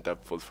in more in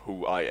depth with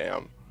who I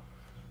am.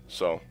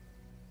 So,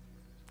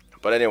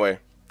 but anyway,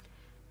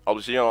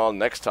 I'll see you all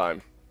next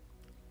time.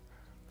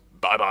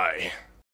 Bye bye.